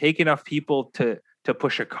also you take enough people to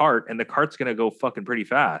push a cart, and the cart's going to go fucking pretty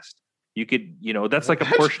fast. You could, that's like a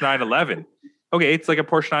Porsche 911. Okay, it's like a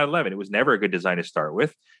Porsche 911. It was never a good design to start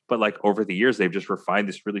with, but like over the years, they've just refined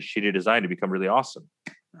this really shitty design to become really awesome.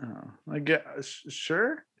 Oh, I guess,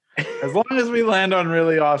 sure. As long as we land on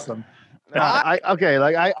really awesome. I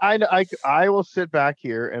will sit back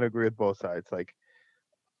here and agree with both sides. Like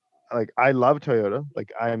I love Toyota.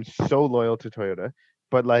 Like, I am so loyal to Toyota,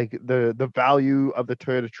 but like the value of the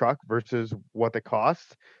Toyota truck versus what it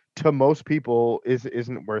costs to most people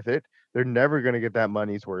isn't worth it. They're never going to get that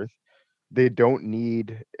money's worth. They don't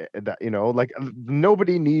need that, like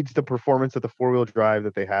nobody needs the performance of the 4-wheel drive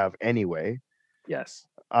that they have anyway. Yes.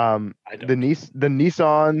 The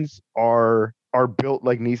Nissans are built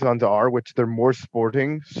like Nissans are, which they're more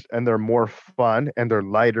sporting and they're more fun and they're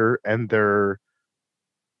lighter and they're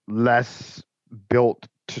less built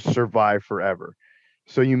to survive forever.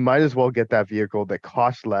 So you might as well get that vehicle that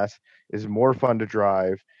costs less, is more fun to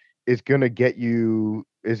drive, is going to get you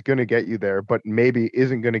there, but maybe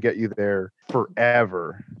isn't going to get you there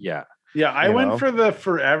forever. Yeah. I went for the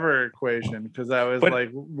forever equation because I was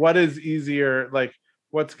like, what is easier? Like,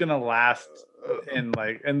 what's gonna last in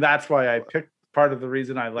like, and that's why I picked part of the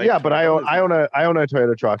reason I like. Yeah, but I own a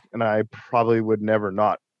Toyota truck, and I probably would never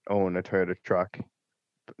not own a Toyota truck.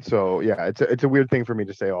 So yeah, it's a weird thing for me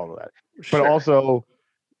to say all of that. But also,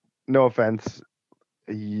 no offense,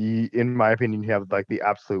 in my opinion, you have like the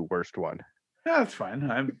absolute worst one. Yeah, that's fine.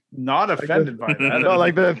 I'm not offended by that. No,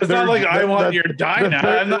 like it's not like I want your Dyna.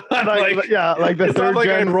 It's not like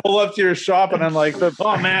I roll up to your shop and I'm like,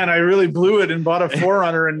 oh man, I really blew it and bought a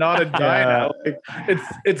 4Runner and not a Dyna. Like,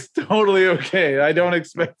 it's totally okay. I don't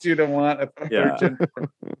expect you to want a third gen.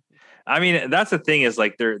 I mean, that's the thing is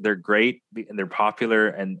like they're great and they're popular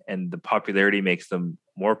and the popularity makes them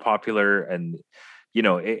more popular. And you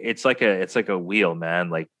know, it's like a wheel, man.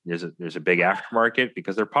 Like there's a big aftermarket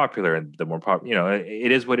because they're popular, and the more you know,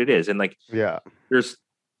 it is what it is. And like, there's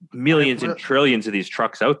millions and trillions of these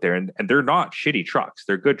trucks out there, and they're not shitty trucks.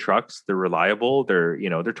 They're good trucks. They're reliable. They're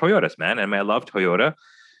Toyotas, man. I mean, I love Toyota,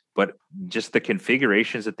 but just the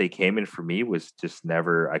configurations that they came in for me was just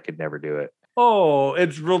I could never do it. Oh,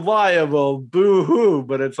 it's reliable. Boo hoo.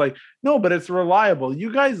 But it's like, no, but it's reliable.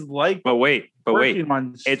 You guys like. But wait.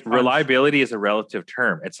 Reliability is a relative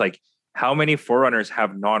term. It's like how many 4Runners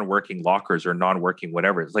have non-working lockers or non-working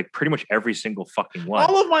whatever. It's like pretty much every single fucking one.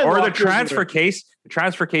 All of my or the transfer case. The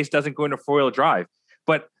transfer case doesn't go into 4-wheel drive.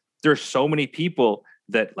 But there's so many people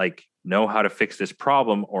that like know how to fix this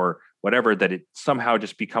problem or whatever that it somehow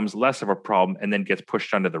just becomes less of a problem and then gets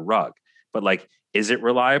pushed under the rug. But like, is it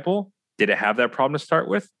reliable? Did it have that problem to start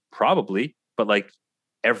with? Probably, but like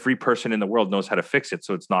every person in the world knows how to fix it,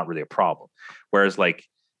 so it's not really a problem. Whereas like,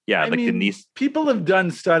 I mean, the Nissan, people have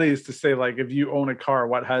done studies to say like if you own a car,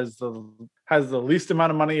 what has the least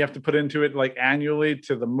amount of money you have to put into it like annually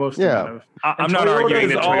to the most amount of. I'm not arguing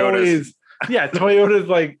that Toyota's. Toyota's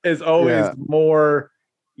like is always more.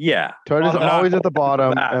 Yeah, Toyota's always at the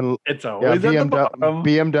bottom, and it's always at the bottom.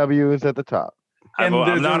 BMW is at the top. And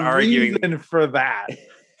I'm not arguing reason for that.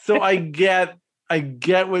 So I get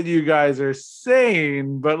what you guys are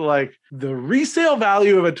saying, but like the resale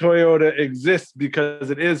value of a Toyota exists because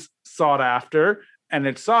it is sought after, and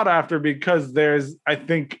it's sought after because there's, I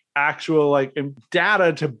think, actual like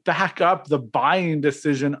data to back up the buying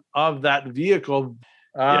decision of that vehicle.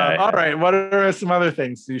 All right. What are some other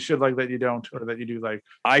things you should like that you don't, or that you do like?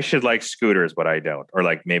 I should like scooters, but I don't. Or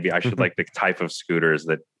like maybe I should like the type of scooters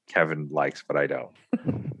that Kevin likes, but I don't.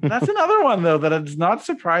 That's another one though that it's not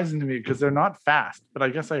surprising to me because they're not fast. But I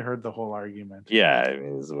guess I heard the whole argument. Yeah, it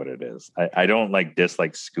is what it is. I don't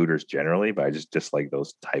dislike scooters generally, but I just dislike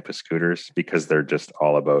those type of scooters because they're just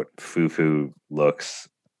all about foo-foo looks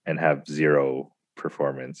and have zero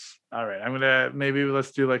performance. All right, maybe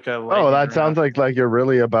let's do like a. Oh, that sounds like you're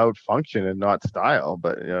really about function and not style,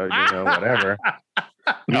 but you know whatever.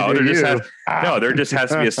 No, there just has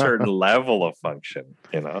to be a certain level of function,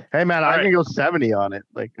 you know. Hey man, I can go 70 on it.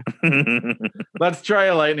 Like, let's try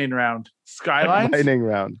a lightning round. Skylines. Lightning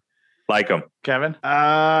round. Like them, Kevin.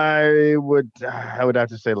 I would have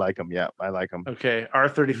to say like them. Yeah, I like them. Okay,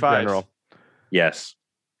 R35. Yes.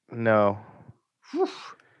 No. New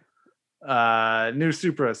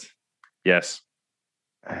Supras. Yes.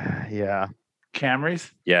 Yeah. Camrys.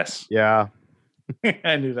 Yes. Yeah.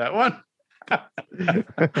 I knew that one.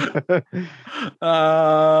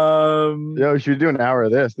 Yo, should we do an hour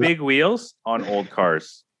of this? Big wheels on old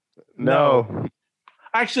cars. No.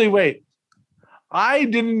 Actually, wait. I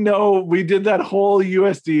didn't know we did that whole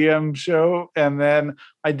USDM show, and then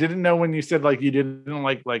I didn't know when you said like you didn't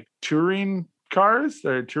like touring cars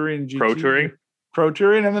or touring GT. Pro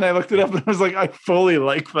touring, and then I looked it up and I was like, I fully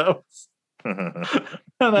like those. And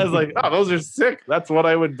I was like, oh, those are sick. That's what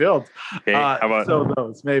I would build. Okay, how about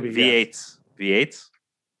those maybe V8s? Yes. V8s?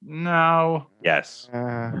 No. Yes.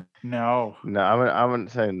 No. No, I'm gonna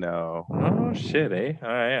say no. Oh shit, eh? All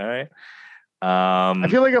right. I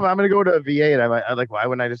feel like if I'm gonna go to a V8, I like, why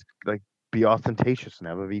wouldn't I just like be ostentatious and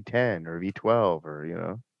have a V10 or V12 or you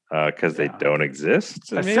know? Because they don't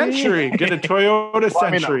exist. A Century. Get a Toyota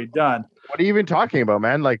Century done. What are you even talking about,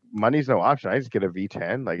 man? Like, money's no option. I just get a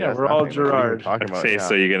V10. Like, yeah, we're all Gerard. Okay,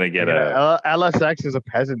 so you're gonna get a LSX is a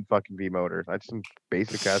peasant fucking V motor. That's some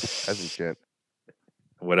basic ass peasant shit.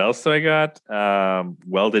 What else do I got?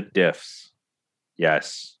 Welded diffs.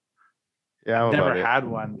 Yes. Yeah, I've never had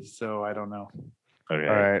one, so I don't know. Okay.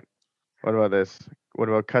 All right. What about this? What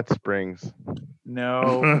about cut springs?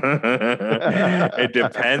 No. It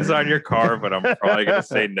depends on your car, but I'm probably gonna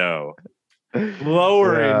say no.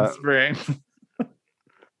 Lowering springs.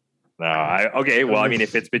 No, okay. Well, I mean,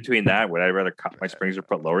 if it's between that, would I rather cut my springs or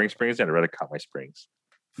put lowering springs in? I'd rather cut my springs.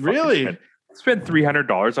 Really? Spend $300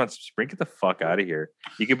 on some spring. Get the fuck out of here.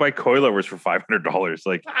 You can buy coilovers for $500.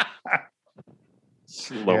 Like,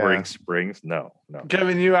 Lowering springs? No.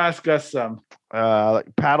 Kevin, you ask us some.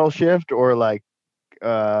 Like paddle shift or like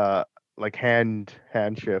hand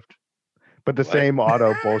shift, but the same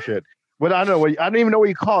auto bullshit. But I don't know. I don't even know what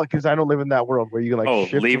you call it because I don't live in that world where you can like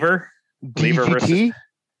shift lever DGT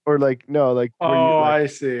or like no like. I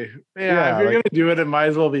see. Yeah, if you're gonna do it, it might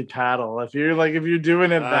as well be paddle. If you're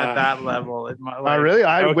doing it at that level, it might. Like, really,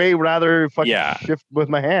 I'd way rather fucking shift with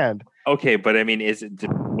my hand. Okay, but I mean,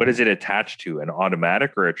 what is it attached to? An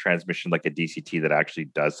automatic or a transmission like a DCT that actually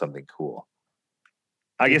does something cool?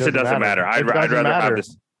 I guess it doesn't matter. I'd rather have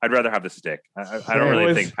this. I'd rather have the stick. I don't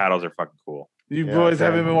really think paddles are fucking cool. You boys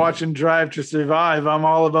haven't been watching Drive to Survive. I'm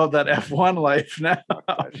all about that F1 life now.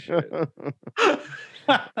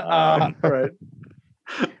 Right.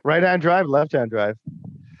 Right-hand drive, left-hand drive.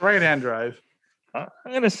 Right-hand drive. I'm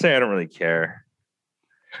gonna say I don't really care.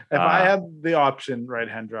 If I had the option,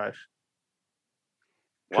 right-hand drive.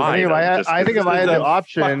 Why? I think if I had the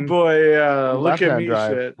option, look at me,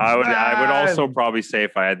 drive. shit. I would also probably say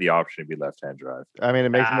if I had the option, it'd be left-hand drive. I mean, it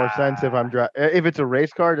makes more sense if I'm if it's a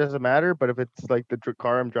race car, it doesn't matter. But if it's like the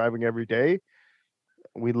car I'm driving every day,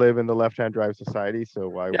 we live in the left-hand drive society, so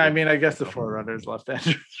why? Yeah, I mean, I guess the 4Runner is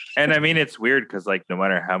left-hand. And I mean, it's weird because like no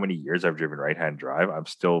matter how many years I've driven right-hand drive, I'm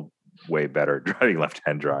still way better at driving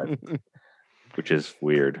left-hand drive, which is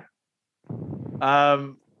weird.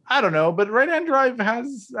 I don't know, but right-hand drive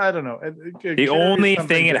has, I don't know. The only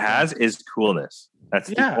thing it has is coolness. That's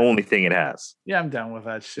the only thing it has. Yeah, I'm down with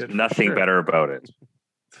that shit. Nothing better about it.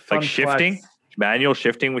 Like shifting, manual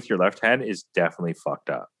shifting with your left hand is definitely fucked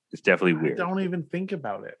up. It's definitely weird. I don't even think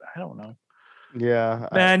about it. I don't know. Yeah.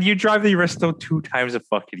 Man, you drive the Aristo 2 times a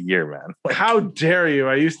fucking year, man. Like, how dare you?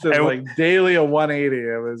 I used to daily a 180.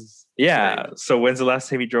 It was great. So when's the last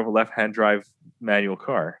time you drove a left-hand drive manual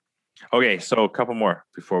car? Okay, so a couple more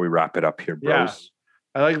before we wrap it up here, bros.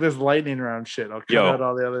 Yeah. I like this lightning round shit. I'll cut out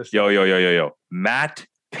all the other stuff. Yo. Matte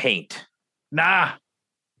paint. Nah.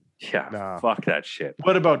 Yeah, fuck that shit.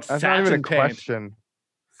 What about That's satin not even a paint? question.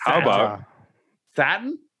 How about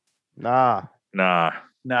satin? Nah.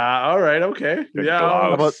 All right, okay.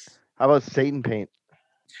 How about Satan paint?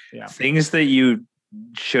 Yeah. Things that you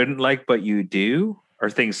shouldn't like but you do, or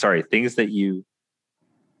things that you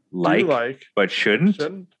like but shouldn't.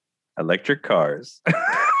 Electric cars.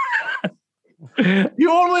 You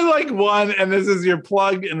only like one, and this is your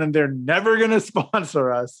plug, and then they're never going to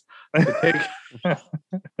sponsor us. So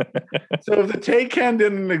if the Taycan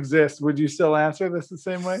didn't exist, would you still answer this the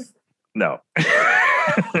same way? No.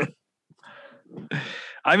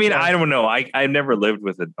 I mean, I don't know. I never lived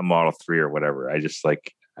with a Model 3 or whatever. I just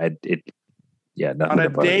like nothing. On a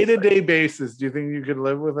day-to-day basis, do you think you could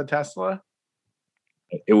live with a Tesla?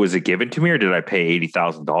 It was a given to me, or did I pay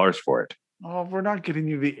 $80,000 for it? Oh, we're not getting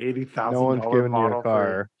you the $80,000. No one's giving you a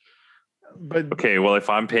car. But okay, well, if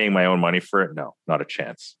I'm paying my own money for it, no, not a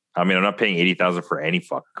chance. I mean, I'm not paying $80,000 for any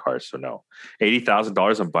fucking car, so no.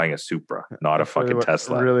 $80,000, I'm buying a Supra, not a fucking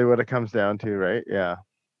Tesla. Really, what it comes down to, right? Yeah.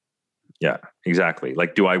 Yeah, exactly.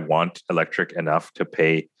 Like, do I want electric enough to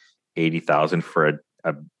pay $80,000 for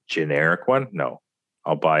a generic one? No,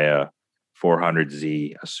 I'll buy a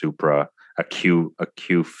 400Z, a Supra, a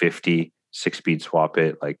Q50, 6-speed swap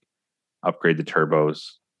it, like upgrade the turbos,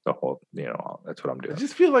 the whole, that's what I'm doing. I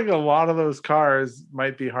just feel like a lot of those cars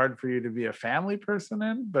might be hard for you to be a family person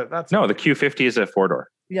in, but that's no, the Q50 is a 4-door.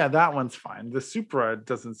 Yeah, that one's fine. The Supra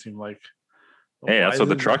doesn't seem like. Hey, that's what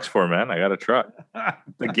the truck's for, man. I got a truck,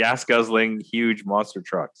 the gas guzzling, huge monster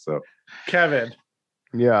truck. So, Kevin,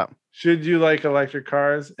 yeah, should you like electric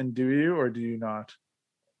cars, and do you or do you not?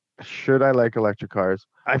 Should I like electric cars?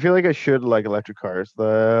 I feel like I should like electric cars.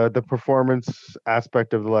 The performance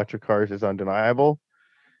aspect of the electric cars is undeniable.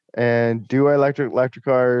 And do I like electric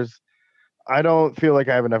cars? I don't feel like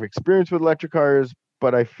I have enough experience with electric cars,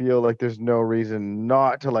 but I feel like there's no reason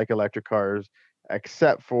not to like electric cars,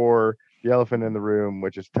 except for the elephant in the room,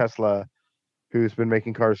 which is Tesla, who's been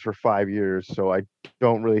making cars for 5 years. So I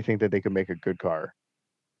don't really think that they could make a good car.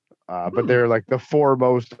 But they're like the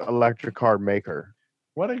foremost electric car maker.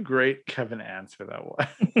 What a great Kevin answer that was.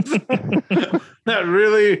 That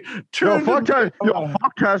really turned. Fuck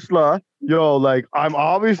Tesla. Like I'm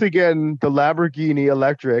obviously getting the Lamborghini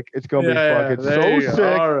electric. It's gonna be fucking so sick.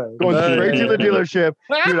 Right. Going straight to the dealership,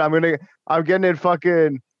 dude. I'm getting it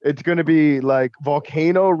fucking. It's gonna be like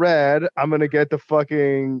volcano red. I'm gonna get the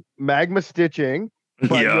fucking magma stitching.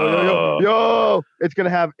 But yo, it's gonna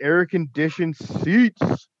have air conditioned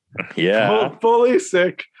seats. Yeah, fully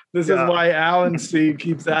sick. This is why Alan C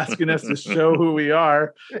keeps asking us to show who we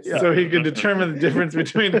are, so he can determine the difference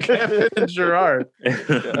between Kevin and Gerard.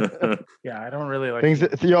 Yeah, I don't really like things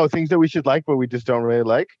that we should like, but we just don't really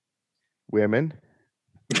like. Women.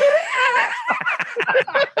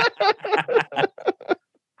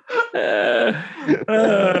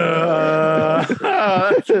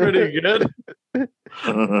 That's pretty good.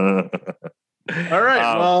 All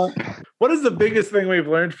right. Well, what is the biggest thing we've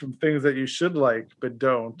learned from things that you should like but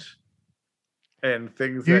don't, and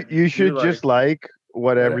things that you should just like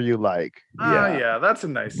whatever you like. Yeah, that's a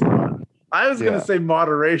nice thought. I was going to say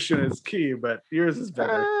moderation is key, but yours is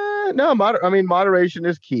better. No, moderation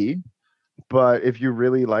is key. But if you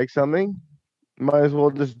really like something, might as well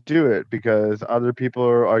just do it, because other people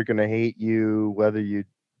are going to hate you whether you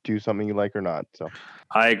do something you like or not. So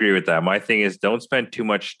I agree with that. My thing is, don't spend too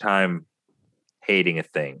much time hating a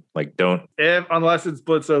thing. Like, don't unless it's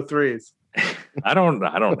Blitzo 3s. I don't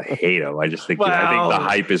hate them. I just think I think the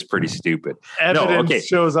hype is pretty stupid. Evidence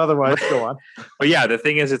shows otherwise. Go on. But yeah, the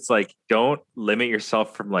thing is, it's like, don't limit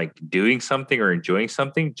yourself from like doing something or enjoying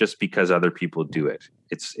something just because other people do it.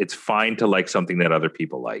 It's fine to like something that other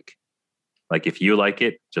people like. Like, if you like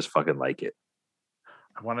it, just fucking like it.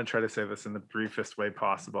 I want to try to say this in the briefest way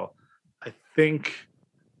possible. I think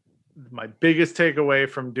my biggest takeaway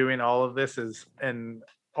from doing all of this is, and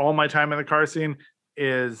all my time in the car scene,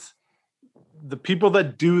 is the people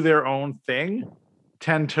that do their own thing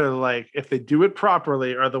tend to, like, if they do it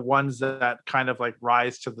properly, are the ones that kind of like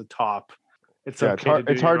rise to the top. It's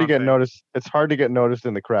hard to get noticed. It's hard to get noticed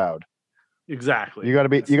in the crowd. Exactly. You got to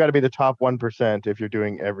be the top 1% if you're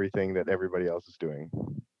doing everything that everybody else is doing.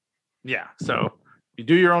 Yeah. So you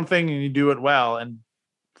do your own thing and you do it well, and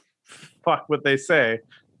fuck what they say,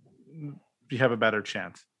 you have a better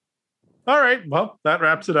chance. All right. Well, that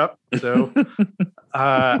wraps it up. So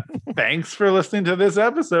thanks for listening to this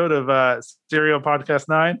episode of Serial Podcast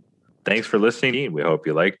 9. Thanks for listening. We hope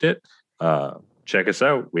you liked it. Check us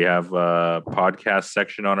out. We have a podcast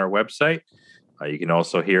section on our website. You can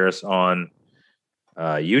also hear us on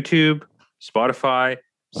YouTube, Spotify,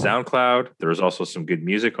 SoundCloud. There's also some good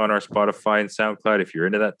music on our Spotify and SoundCloud. If you're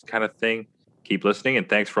into that kind of thing, keep listening, and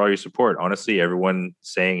thanks for all your support. Honestly, everyone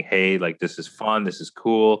saying, hey, like, this is fun, this is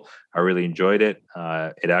cool, I really enjoyed it.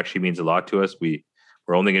 It actually means a lot to us. We're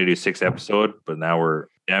only going to do 6 episodes, but now we're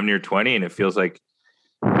damn near 20, and it feels like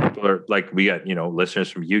people are like, we got, listeners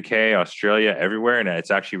from UK, Australia, everywhere, and it's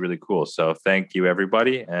actually really cool. So thank you,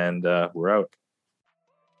 everybody, and we're out.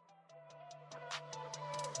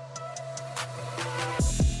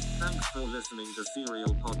 Thanks for listening to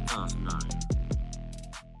Serial Podcast 9.